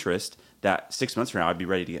show interest, that 6 months from now I'd be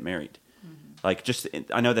ready to get married. Like just,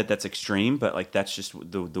 I know that that's extreme, but like that's just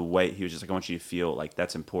the way he was just like, I want you to feel like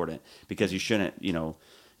that's important because you shouldn't,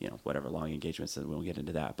 whatever long engagements, we won't get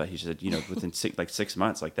into that. But he said, within 6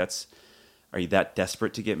 months, like that's. Are you that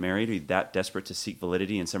desperate to get married? Are you that desperate to seek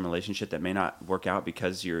validity in some relationship that may not work out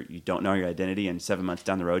because you don't know your identity, and 7 months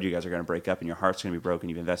down the road you guys are going to break up and your heart's going to be broken,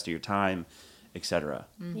 you've invested your time, etc.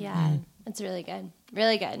 Yeah, that's really good.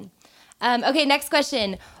 Really good. Okay, next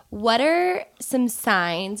question. What are some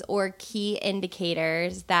signs or key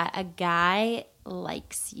indicators that a guy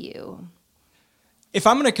likes you? If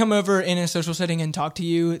I'm gonna come over in a social setting and talk to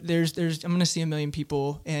you, I'm gonna see a million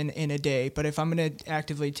people in a day. But if I'm gonna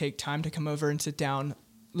actively take time to come over and sit down,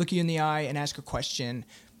 look you in the eye, and ask a question,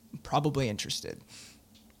 I'm probably interested.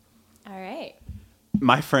 All right.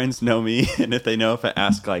 My friends know me, and if they know if I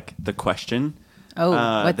ask like the question,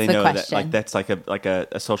 What's they the know question? that like that's like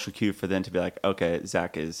a social cue for them to be like, okay,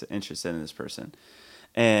 Zach is interested in this person.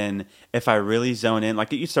 And if I really zone in,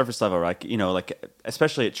 like at youth surface level, like, you know, like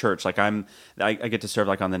especially at church, like I get to serve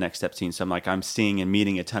like on the Next Step team. So I'm seeing and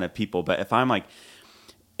meeting a ton of people. But if I'm like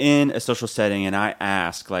in a social setting and I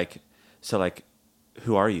ask like, so like,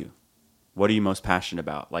 who are you? What are you most passionate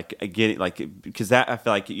about? Like I get it, like, because that, I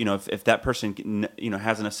feel like, you know, if that person, you know,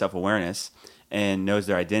 has enough self-awareness and knows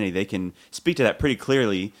their identity, they can speak to that pretty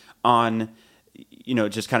clearly on, you know,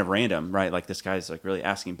 just kind of random, right? Like this guy's like really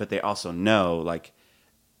asking, but they also know like,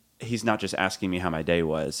 he's not just asking me how my day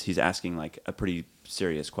was. He's asking like a pretty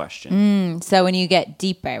serious question. So when you get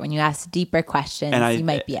deeper, when you ask deeper questions, you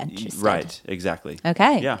might be interested. Right, exactly.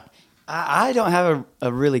 Okay. Yeah. I don't have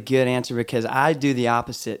a really good answer because I do the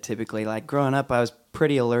opposite typically. Like growing up, I was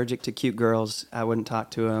pretty allergic to cute girls. I wouldn't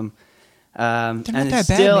talk to them. They're not And that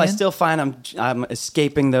bad, still, I man. still find I'm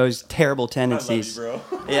escaping those terrible tendencies. I love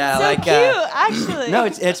you, bro. Yeah, So like cute, actually. no,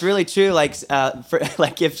 it's really true. Like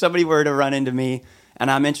like if somebody were to run into me and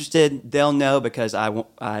I'm interested, they'll know because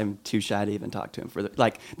I'm too shy to even talk to them.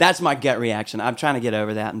 Like that's my gut reaction. I'm trying to get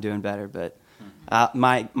over that. I'm doing better, but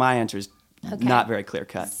my answer is not very clear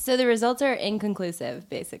cut. So the results are inconclusive,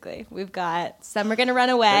 basically. We've got some are going to run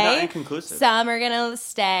away. They're not inconclusive. Some are going to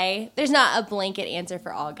stay. There's not a blanket answer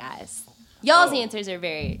for all guys. Y'all's answers are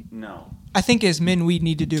very... No. I think as men, we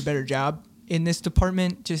need to do a better job in this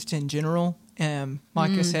department, just in general. Like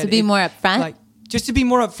I said, to be more upfront? like just to be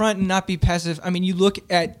more upfront and not be passive. I mean, you look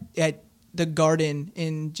at the garden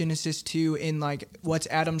in Genesis 2, in like what's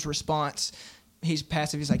Adam's response? He's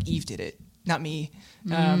passive. He's like, Eve did it, not me.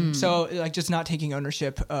 So like just not taking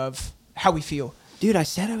ownership of how we feel. Dude, I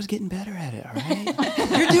said I was getting better at it. All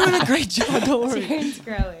right. You're doing a great job. Don't worry. He's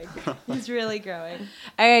growing. He's really growing.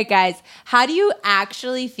 All right, guys. How do you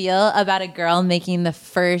actually feel about a girl making the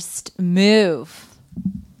first move?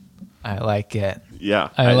 I like it. Yeah.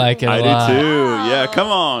 I like it a lot. I do too. Yeah, come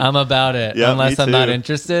on. I'm about it. Yeah, Unless me I'm not too.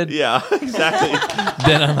 interested, Yeah, exactly.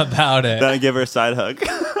 then I'm about it. Then I give her a side hug.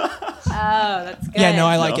 Oh, that's good. Yeah, no,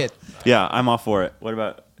 I like it. Yeah, I'm all for it. What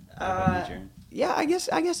about you, Jaron? Yeah, I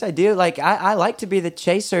guess I do. Like I like to be the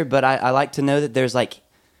chaser, but I like to know that there's like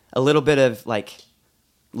a little bit of like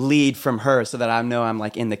lead from her so that I know I'm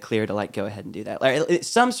like in the clear to like go ahead and do that. Like it's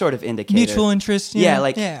some sort of indicator. Mutual interest. Yeah, know?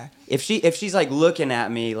 like yeah. if she's like looking at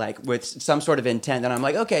me like with some sort of intent, then I'm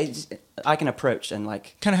like, okay, I can approach and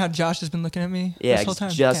like Kind of how Josh has been looking at me this whole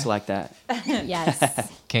time. just Yeah. like that. Yes.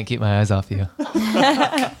 Can't keep my eyes off you.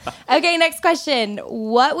 Okay, next question.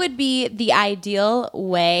 What would be the ideal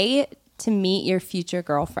way to meet your future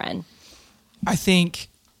girlfriend? I think.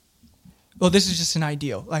 Well, this is just an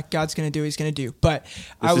ideal. Like God's gonna do, He's gonna do. But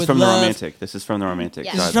I This would is from love. the romantic. This is from the romantic.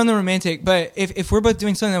 Yeah. This is side. from the romantic. But if we're both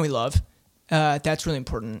doing something that we love, that's really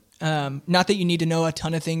important. Not that you need to know a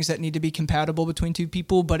ton of things that need to be compatible between two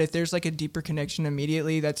people, but if there's like a deeper connection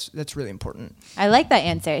immediately, that's really important. I like that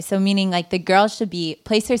answer. So meaning like the girl should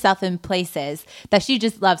place herself in places that she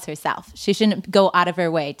just loves herself. She shouldn't go out of her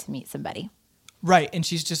way to meet somebody. Right. And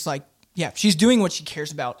she's just like, yeah, she's doing what she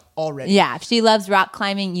cares about already. Yeah, if she loves rock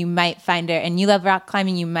climbing, you might find her, and you love rock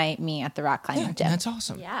climbing, you might meet at the rock climbing Yeah, gym. that's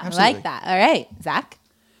awesome. Yeah. I Absolutely. like that. All right, Zach.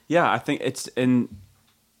 Yeah, I think it's I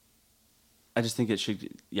just think it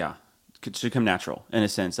should come natural in a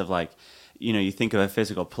sense of like, you know, you think of a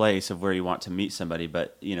physical place of where you want to meet somebody,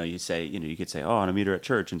 but you know, you could say, oh, I want to meet her at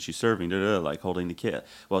church and she's serving, like holding the kid.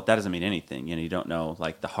 Well, that doesn't mean anything. You know, you don't know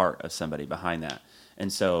like the heart of somebody behind that.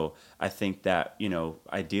 And so I think that, you know,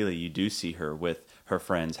 ideally you do see her with her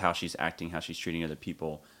friends, how she's acting, how she's treating other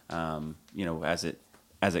people, you know, as it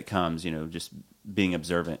comes, you know, just being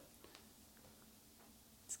observant.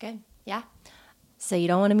 It's good. Yeah. So you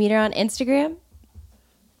don't want to meet her on Instagram?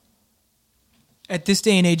 At this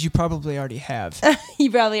day and age, you probably already have. You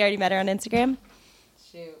probably already met her on Instagram?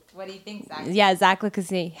 Shoot, what do you think, Zach? Yeah, Zach looks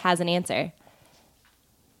he has an answer.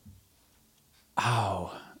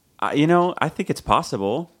 Oh, you know, I think it's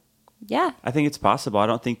possible. Yeah. I think it's possible. I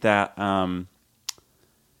don't think that.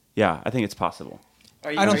 Yeah, I think it's possible. I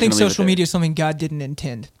don't Are you think gonna leave it social there? media is something God didn't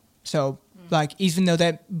intend. So, like, even though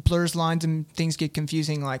that blurs lines and things get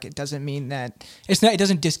confusing, like, it doesn't mean that it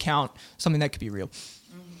doesn't discount something that could be real.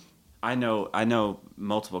 I know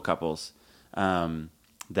multiple couples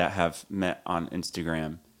that have met on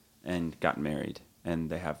Instagram and gotten married, and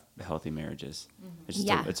they have healthy marriages. It's just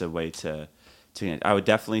Yeah. it's a way I would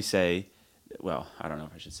definitely say, well, I don't know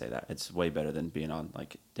if I should say that. It's way better than being on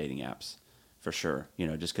like dating apps, for sure.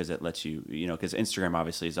 Just because it lets you, because Instagram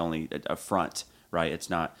obviously is only a front, right? It's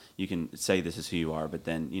not, you can say this is who you are, but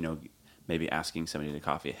then, maybe asking somebody to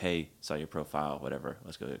coffee, hey, saw your profile, whatever,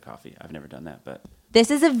 let's go get coffee. I've never done that, but. This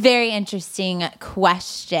is a very interesting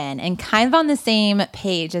question and kind of on the same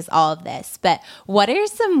page as all of this. But what are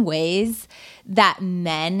some ways that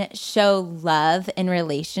men show love in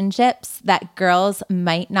relationships that girls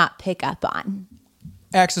might not pick up on?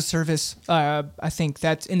 Acts of service. I think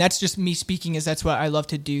that's just me speaking, is that's what I love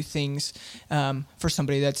to do things for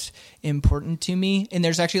somebody that's important to me. And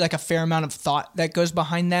there's actually like a fair amount of thought that goes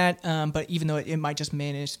behind that. But even though it might just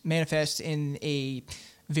manifest in a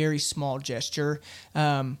very small gesture,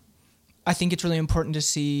 I think it's really important to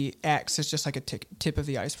see acts as just like a tip of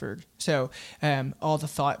the iceberg. So all the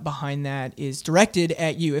thought behind that is directed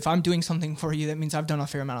at you. If I'm doing something for you, that means I've done a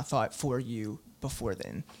fair amount of thought for you before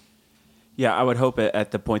then. Yeah, I would hope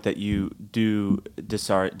at the point that you do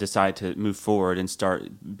decide to move forward and start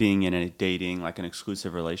being in a dating, like an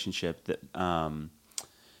exclusive relationship, that,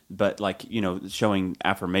 but like, showing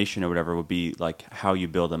affirmation or whatever would be like how you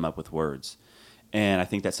build them up with words. And I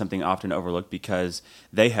think that's something often overlooked because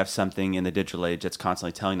they have something in the digital age that's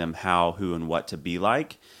constantly telling them how, who, and what to be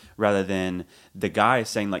like, rather than the guy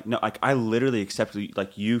saying like, no, like I literally accept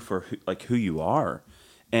like you for who you are.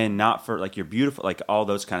 And not for like you're beautiful, like all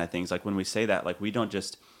those kind of things. Like when we say that, like we don't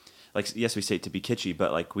just like, yes, we say it to be kitschy,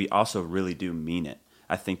 but like we also really do mean it.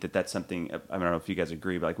 I think that's something, I don't know if you guys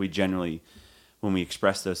agree, but like we generally, when we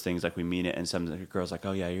express those things, like we mean it. And some of the girls like,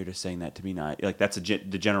 oh yeah, you're just saying that to be nice. Like that's the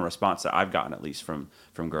general response that I've gotten, at least from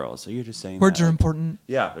girls. So you're just saying words that. are important.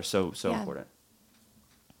 Yeah, they're so important.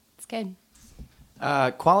 It's good.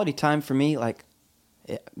 Quality time for me, like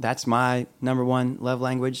that's my number one love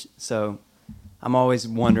language. So I'm always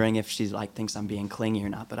wondering if she like thinks I'm being clingy or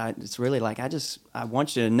not, but it's really like I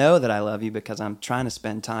want you to know that I love you because I'm trying to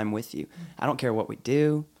spend time with you. I don't care what we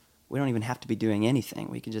do. We don't even have to be doing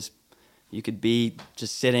anything. You could be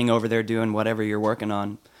just sitting over there doing whatever you're working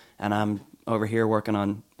on, and I'm over here working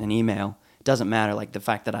on an email. It doesn't matter. Like the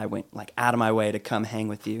fact that I went like out of my way to come hang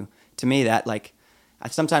with you. To me, that like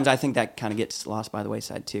sometimes I think that kind of gets lost by the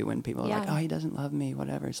wayside too when people are like, oh, he doesn't love me,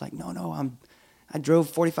 whatever. It's like no, I drove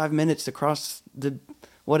 45 minutes across the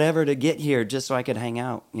whatever to get here just so I could hang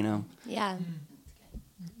out, Yeah.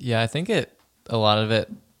 Yeah, I think a lot of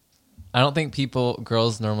it, I don't think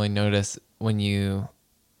girls normally notice when you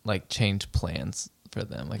like change plans for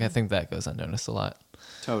them. Like I think that goes unnoticed a lot.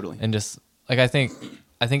 Totally. And just like, I think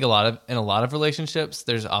in a lot of relationships,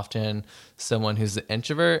 there's often someone who's the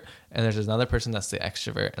introvert and there's another person that's the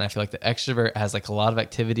extrovert. And I feel like the extrovert has like a lot of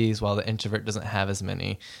activities while the introvert doesn't have as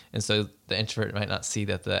many. And so the introvert might not see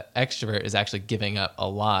that the extrovert is actually giving up a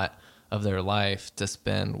lot of their life to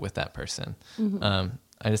spend with that person. Mm-hmm.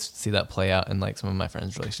 I just see that play out in like some of my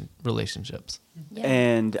friends' relationships. Yeah.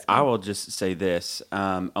 And I will just say this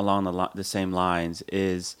along the same lines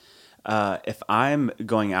is, if I'm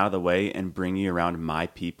going out of the way and bringing you around my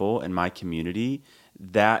people and my community,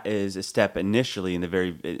 that is a step initially in the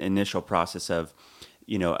very initial process of,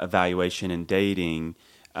 evaluation and dating.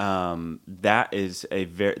 That is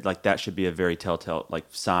that should be a very telltale like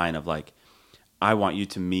sign of like, I want you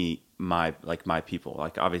to meet my people.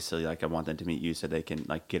 Like obviously like I want them to meet you so they can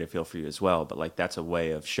like get a feel for you as well. But like that's a way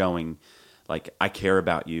of showing like I care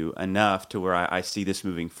about you enough to where I see this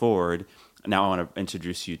moving forward. Now I want to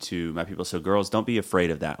introduce you to my people. So girls, don't be afraid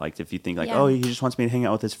of that. Like if you think like, oh, he just wants me to hang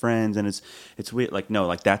out with his friends and it's weird. Like, no,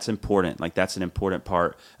 like that's important. Like that's an important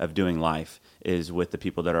part of doing life is with the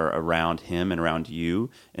people that are around him and around you.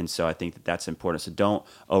 And so I think that's important. So don't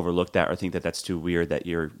overlook that or think that that's too weird that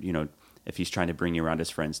you're, if he's trying to bring you around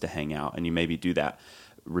his friends to hang out, and you maybe do that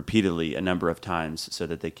repeatedly a number of times so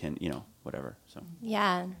that they can, whatever. So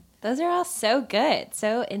yeah, those are all so good,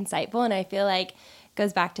 so insightful. And I feel like it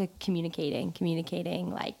goes back to communicating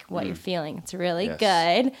like what you're feeling. It's really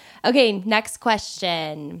good. Okay. Next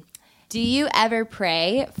question. Do you ever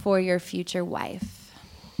pray for your future wife?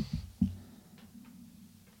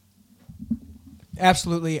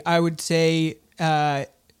 Absolutely. I would say,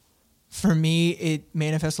 for me, it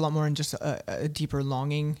manifests a lot more in just a deeper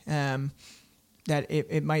longing, that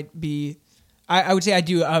it might be, I would say I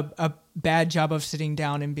do a bad job of sitting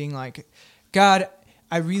down and being like, God,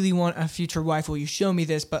 I really want a future wife. Will you show me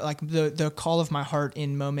this? But like the call of my heart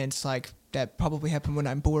in moments like that probably happen when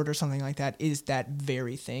I'm bored or something like that is that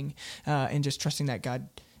very thing. And just trusting that God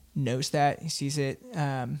knows that, he sees it,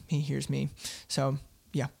 he hears me. So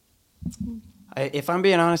yeah. If I'm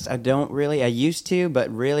being honest, I don't really. I used to, but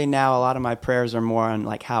really now a lot of my prayers are more on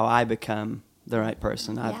like how I become the right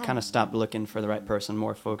person. I've Yeah. kind of stopped looking for the right person,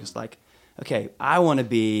 more focused like, okay, I want to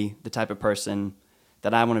be the type of person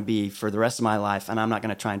that I want to be for the rest of my life, and I'm not going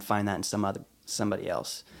to try and find that in somebody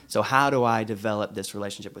else. So how do I develop this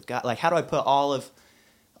relationship with God? Like, how do I put all of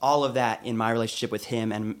that in my relationship with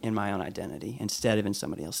Him and in my own identity instead of in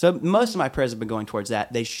somebody else? So most of my prayers have been going towards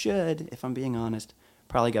that. They should, if I'm being honest,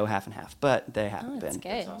 probably go half and half, but they haven't That's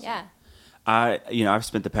been. good. Yeah. I've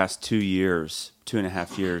spent the past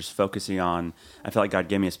 2.5 years focusing on, I feel like God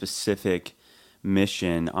gave me a specific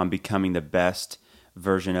mission on becoming the best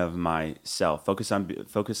version of myself. Focus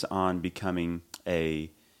on becoming a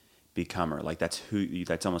becomer. Like that's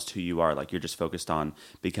almost who you are. Like you're just focused on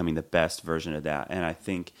becoming the best version of that. And I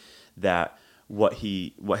think that what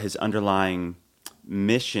his underlying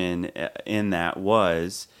mission in that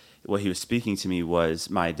was, what he was speaking to me was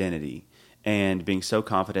my identity. And being so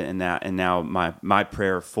confident in that, and now my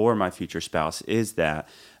prayer for my future spouse is that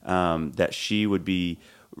she would be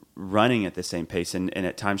running at the same pace, and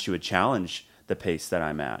at times she would challenge the pace that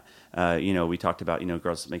I'm at. We talked about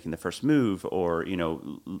girls making the first move, or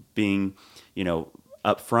being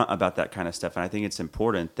upfront about that kind of stuff. And I think it's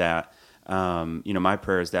important that my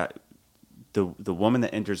prayer is that the woman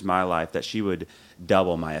that enters my life, that she would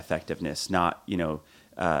double my effectiveness, not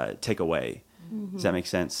take away. Mm-hmm. Does that make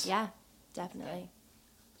sense? Yeah, definitely.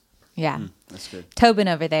 Yeah. That's good. Tobin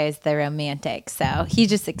over there is the romantic, so he's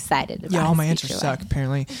just excited about Yeah, all his my answers future suck, life.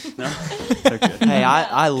 apparently. They're good. Hey,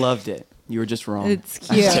 I loved it. You were just wrong. It's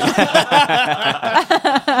cute. No,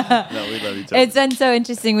 we love you too. It's been so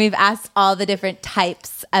interesting. We've asked all the different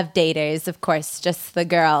types of daters, of course, just the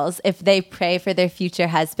girls, if they pray for their future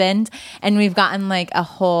husband. And we've gotten like a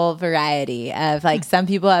whole variety of like, some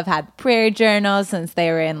people have had prayer journals since they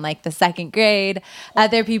were in like the second grade.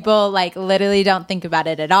 Other people like literally don't think about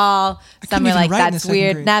it at all. Some couldn't are even like, write in the that's second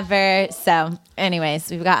weird, grade. never. So anyways,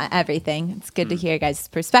 we've got everything. It's good to hear your guys'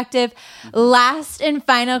 perspective. Last and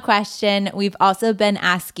final question. We've also been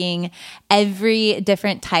asking every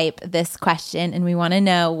different type this question, and we want to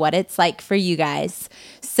know what it's like for you guys.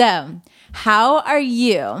 So how are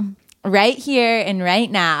you right here and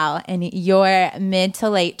right now in your mid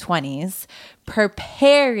to late 20s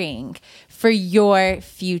preparing for your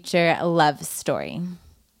future love story?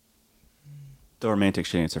 The romantic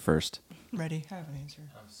should answer first. Ready? I have an answer.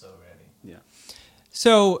 I'm so ready. Yeah.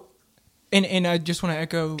 So, and I just want to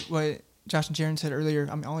echo what Josh and Jaron said earlier.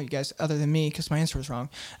 I mean, all you guys, other than me, because my answer was wrong.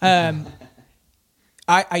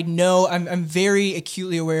 I know I'm very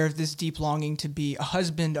acutely aware of this deep longing to be a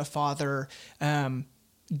husband, a father,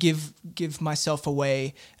 give myself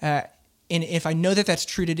away. And if I know that that's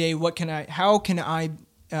true today, how can I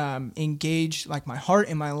engage like my heart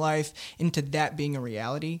and my life into that being a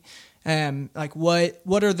reality? Like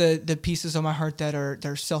what are the pieces of my heart that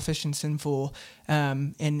are selfish and sinful?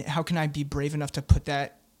 And how can I be brave enough to put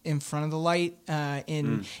that in front of the light,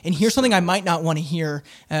 and hear something I might not want to hear,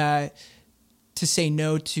 to say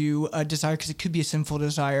no to a desire, because it could be a sinful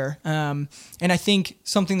desire. And I think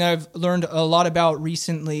something that I've learned a lot about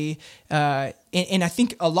recently, and I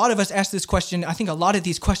think a lot of us ask this question. I think a lot of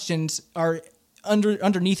these questions are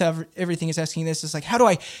underneath of everything is asking this is like, how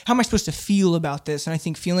am I supposed to feel about this? And I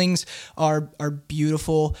think feelings are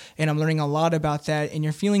beautiful, and I'm learning a lot about that. And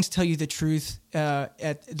your feelings tell you the truth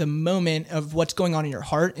at the moment of what's going on in your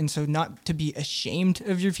heart. And so not to be ashamed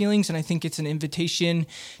of your feelings. And I think it's an invitation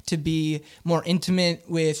to be more intimate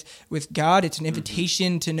with God. It's an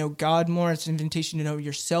invitation to know God more. It's an invitation to know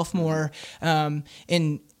yourself more.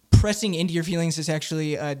 And pressing into your feelings is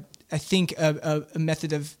actually, I think, a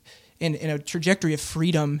method of in a trajectory of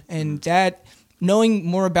freedom, and that knowing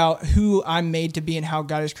more about who I'm made to be and how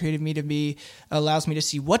God has created me to be allows me to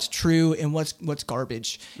see what's true and what's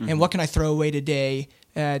garbage, and what can I throw away today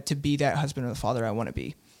to be that husband or the father I want to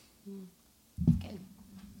be.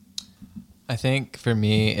 I think for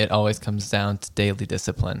me, it always comes down to daily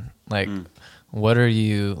discipline. Like, what are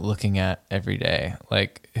you looking at every day?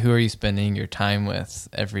 Like, who are you spending your time with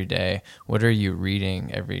every day? What are you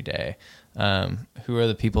reading every day? Who are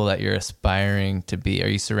the people that you're aspiring to be? Are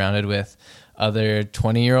you surrounded with other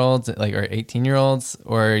 20-year-olds, or 18-year-olds,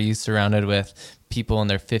 or are you surrounded with people in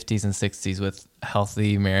their 50s and 60s with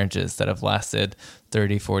healthy marriages that have lasted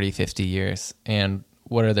 30, 40, 50 years? And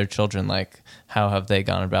what are their children like? How have they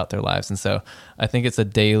gone about their lives? And so I think it's a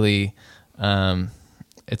daily look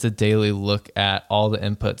at all the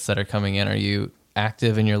inputs that are coming in. Are you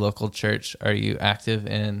active in your local church? Are you active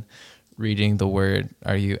in reading the word?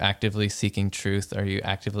 Are you actively seeking truth? Are you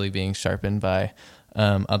actively being sharpened by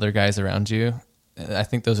other guys around you? I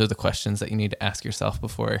think those are the questions that you need to ask yourself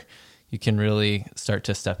before you can really start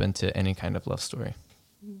to step into any kind of love story.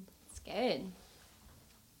 It's good.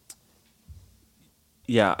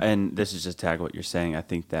 Yeah, and this is just tag what you're saying. I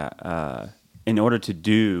think that in order to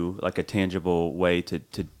do like a tangible way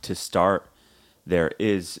to start, there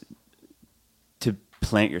is to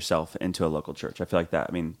plant yourself into a local church. I feel like that.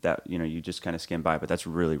 I mean, that, you know, you just kind of skim by, but that's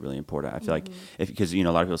really, really important. I feel like because, you know,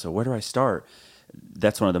 a lot of people say, where do I start?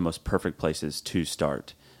 That's one of the most perfect places to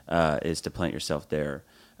start, is to plant yourself there.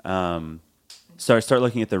 So I start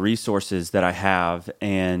looking at the resources that I have,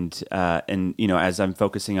 and you know, as I'm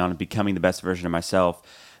focusing on becoming the best version of myself,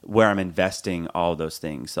 where I'm investing all those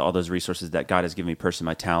things, all those resources that God has given me personally,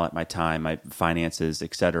 my talent, my time, my finances,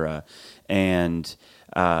 etc., and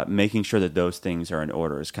making sure that those things are in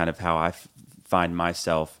order is kind of how I find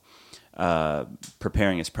myself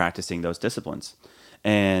preparing, is practicing those disciplines.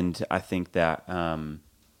 And I think that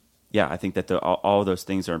I think that all those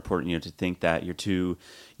things are important. You know, to think that you're too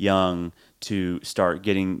young to start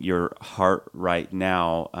getting your heart right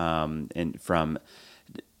now, and from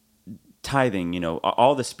tithing, you know,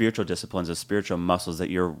 all the spiritual disciplines, the spiritual muscles, that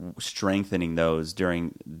you're strengthening those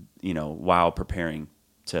during, you know, while preparing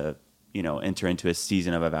to, you know, enter into a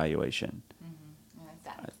season of evaluation. I like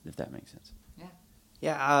that. If that makes sense.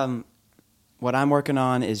 Yeah. What I'm working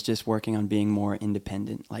on is just working on being more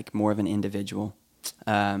independent, like more of an individual.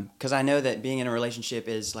 Because I know that being in a relationship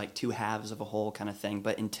is like two halves of a whole kind of thing.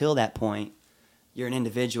 But until that point, you're an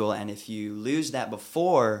individual. And if you lose that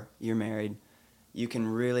before you're married, you can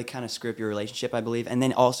really kind of screw up your relationship, I believe. And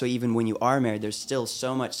then also, even when you are married, there's still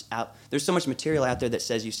so much material out there that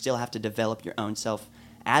says you still have to develop your own self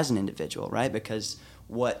as an individual, right? Because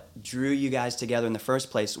what drew you guys together in the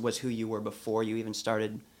first place was who you were before you even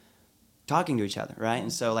started talking to each other, right?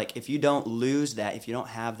 And so, like, if you don't lose that, if you don't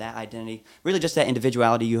have that identity, really just that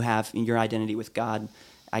individuality you have in your identity with God,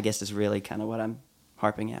 I guess is really kind of what I'm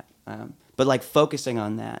harping at. But like focusing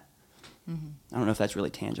on that, I don't know if that's really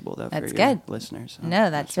tangible though for your listeners. No,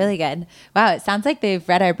 that's really good. Wow, it sounds like they've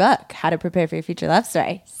read our book, How to Prepare for Your Future Love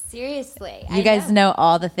Story. Seriously. You guys know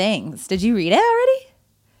all the things. Did you read it already?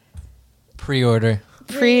 Pre-order.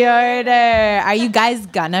 Are you guys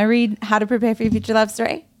gonna read How to Prepare for Your Future Love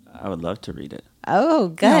Story? I would love to read it. Oh,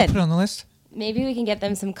 good. Yeah, I'll put it on the list. Maybe we can get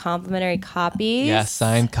them some complimentary copies. Yeah,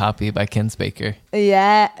 signed copy by Ken Baker.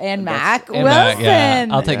 Yeah, and Mac And Wilson. yeah,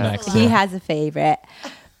 I'll take Max. He has a favorite.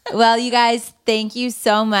 Well, you guys, thank you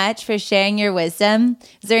so much for sharing your wisdom.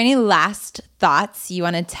 Is there any last thoughts you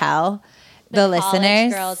want to tell the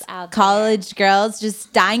listeners? Girls out there. College girls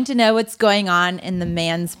just dying to know what's going on in the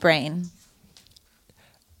man's brain.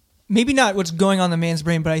 Maybe not what's going on in the man's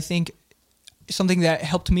brain, but I think something that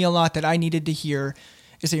helped me a lot that I needed to hear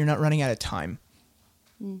is that you're not running out of time.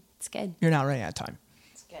 It's good. You're not running out of time.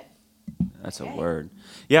 That's a word.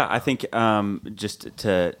 Yeah, I think just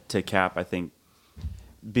to cap, I think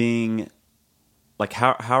being like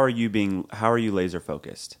how are you laser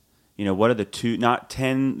focused? You know, what are the not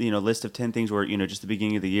 10, you know, list of 10 things where, you know, just the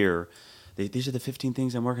beginning of the year, these are the 15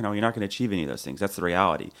 things I'm working on. You're not going to achieve any of those things. That's the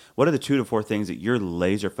reality. What are the 2 to 4 things that you're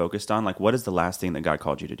laser focused on? Like, what is the last thing that God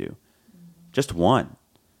called you to do? Just one.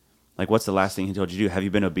 Like, what's the last thing he told you to do? Have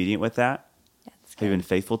you been obedient with that? Have you been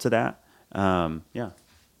faithful to that? Yeah.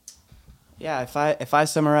 If I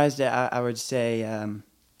summarized it, I would say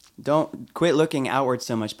don't quit looking outward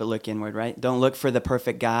so much, but look inward, right? Don't look for the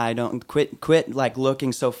perfect guy. Don't quit like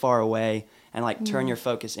looking so far away, and like turn your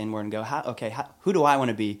focus inward and go, who do I want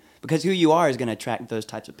to be? Because who you are is going to attract those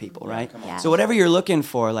types of people, right? Yeah. So whatever you're looking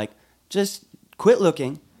for, like, just quit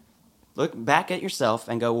looking. Look back at yourself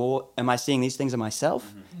and go, well, am I seeing these things in myself?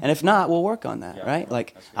 Mm-hmm. And if not, we'll work on that, right?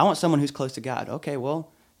 Like, I want someone who's close to God. Okay,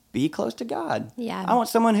 well, be close to God. Yeah. I want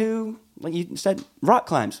someone who, like you said, rock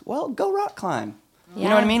climbs. Well, go rock climb. Yeah. You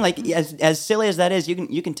know what I mean? Like, as silly as that is,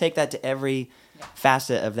 you can take that to every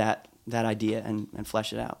facet of that idea and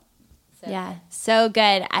flesh it out. Yeah, so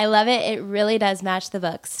good. I love it. It really does match the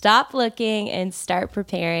book. Stop looking and start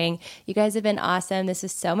preparing. You guys have been awesome. This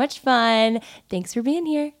is so much fun. Thanks for being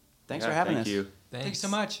here. Thanks for having us. Thank you. Thanks so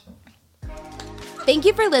much. Thank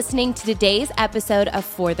you for listening to today's episode of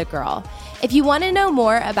For the Girl. If you want to know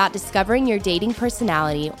more about discovering your dating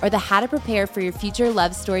personality or the How to Prepare for Your Future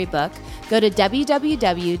Love Story book, go to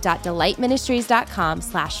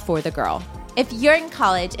www.delightministries.com/forthegirl. If you're in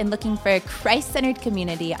college and looking for a Christ-centered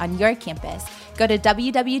community on your campus, go to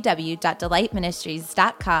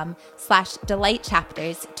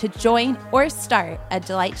www.delightministries.com/delight-chapters to join or start a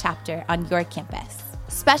Delight chapter on your campus.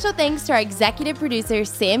 Special thanks to our executive producer,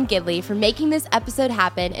 Sam Gidley, for making this episode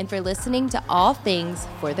happen and for listening to all things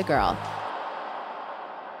For the Girl.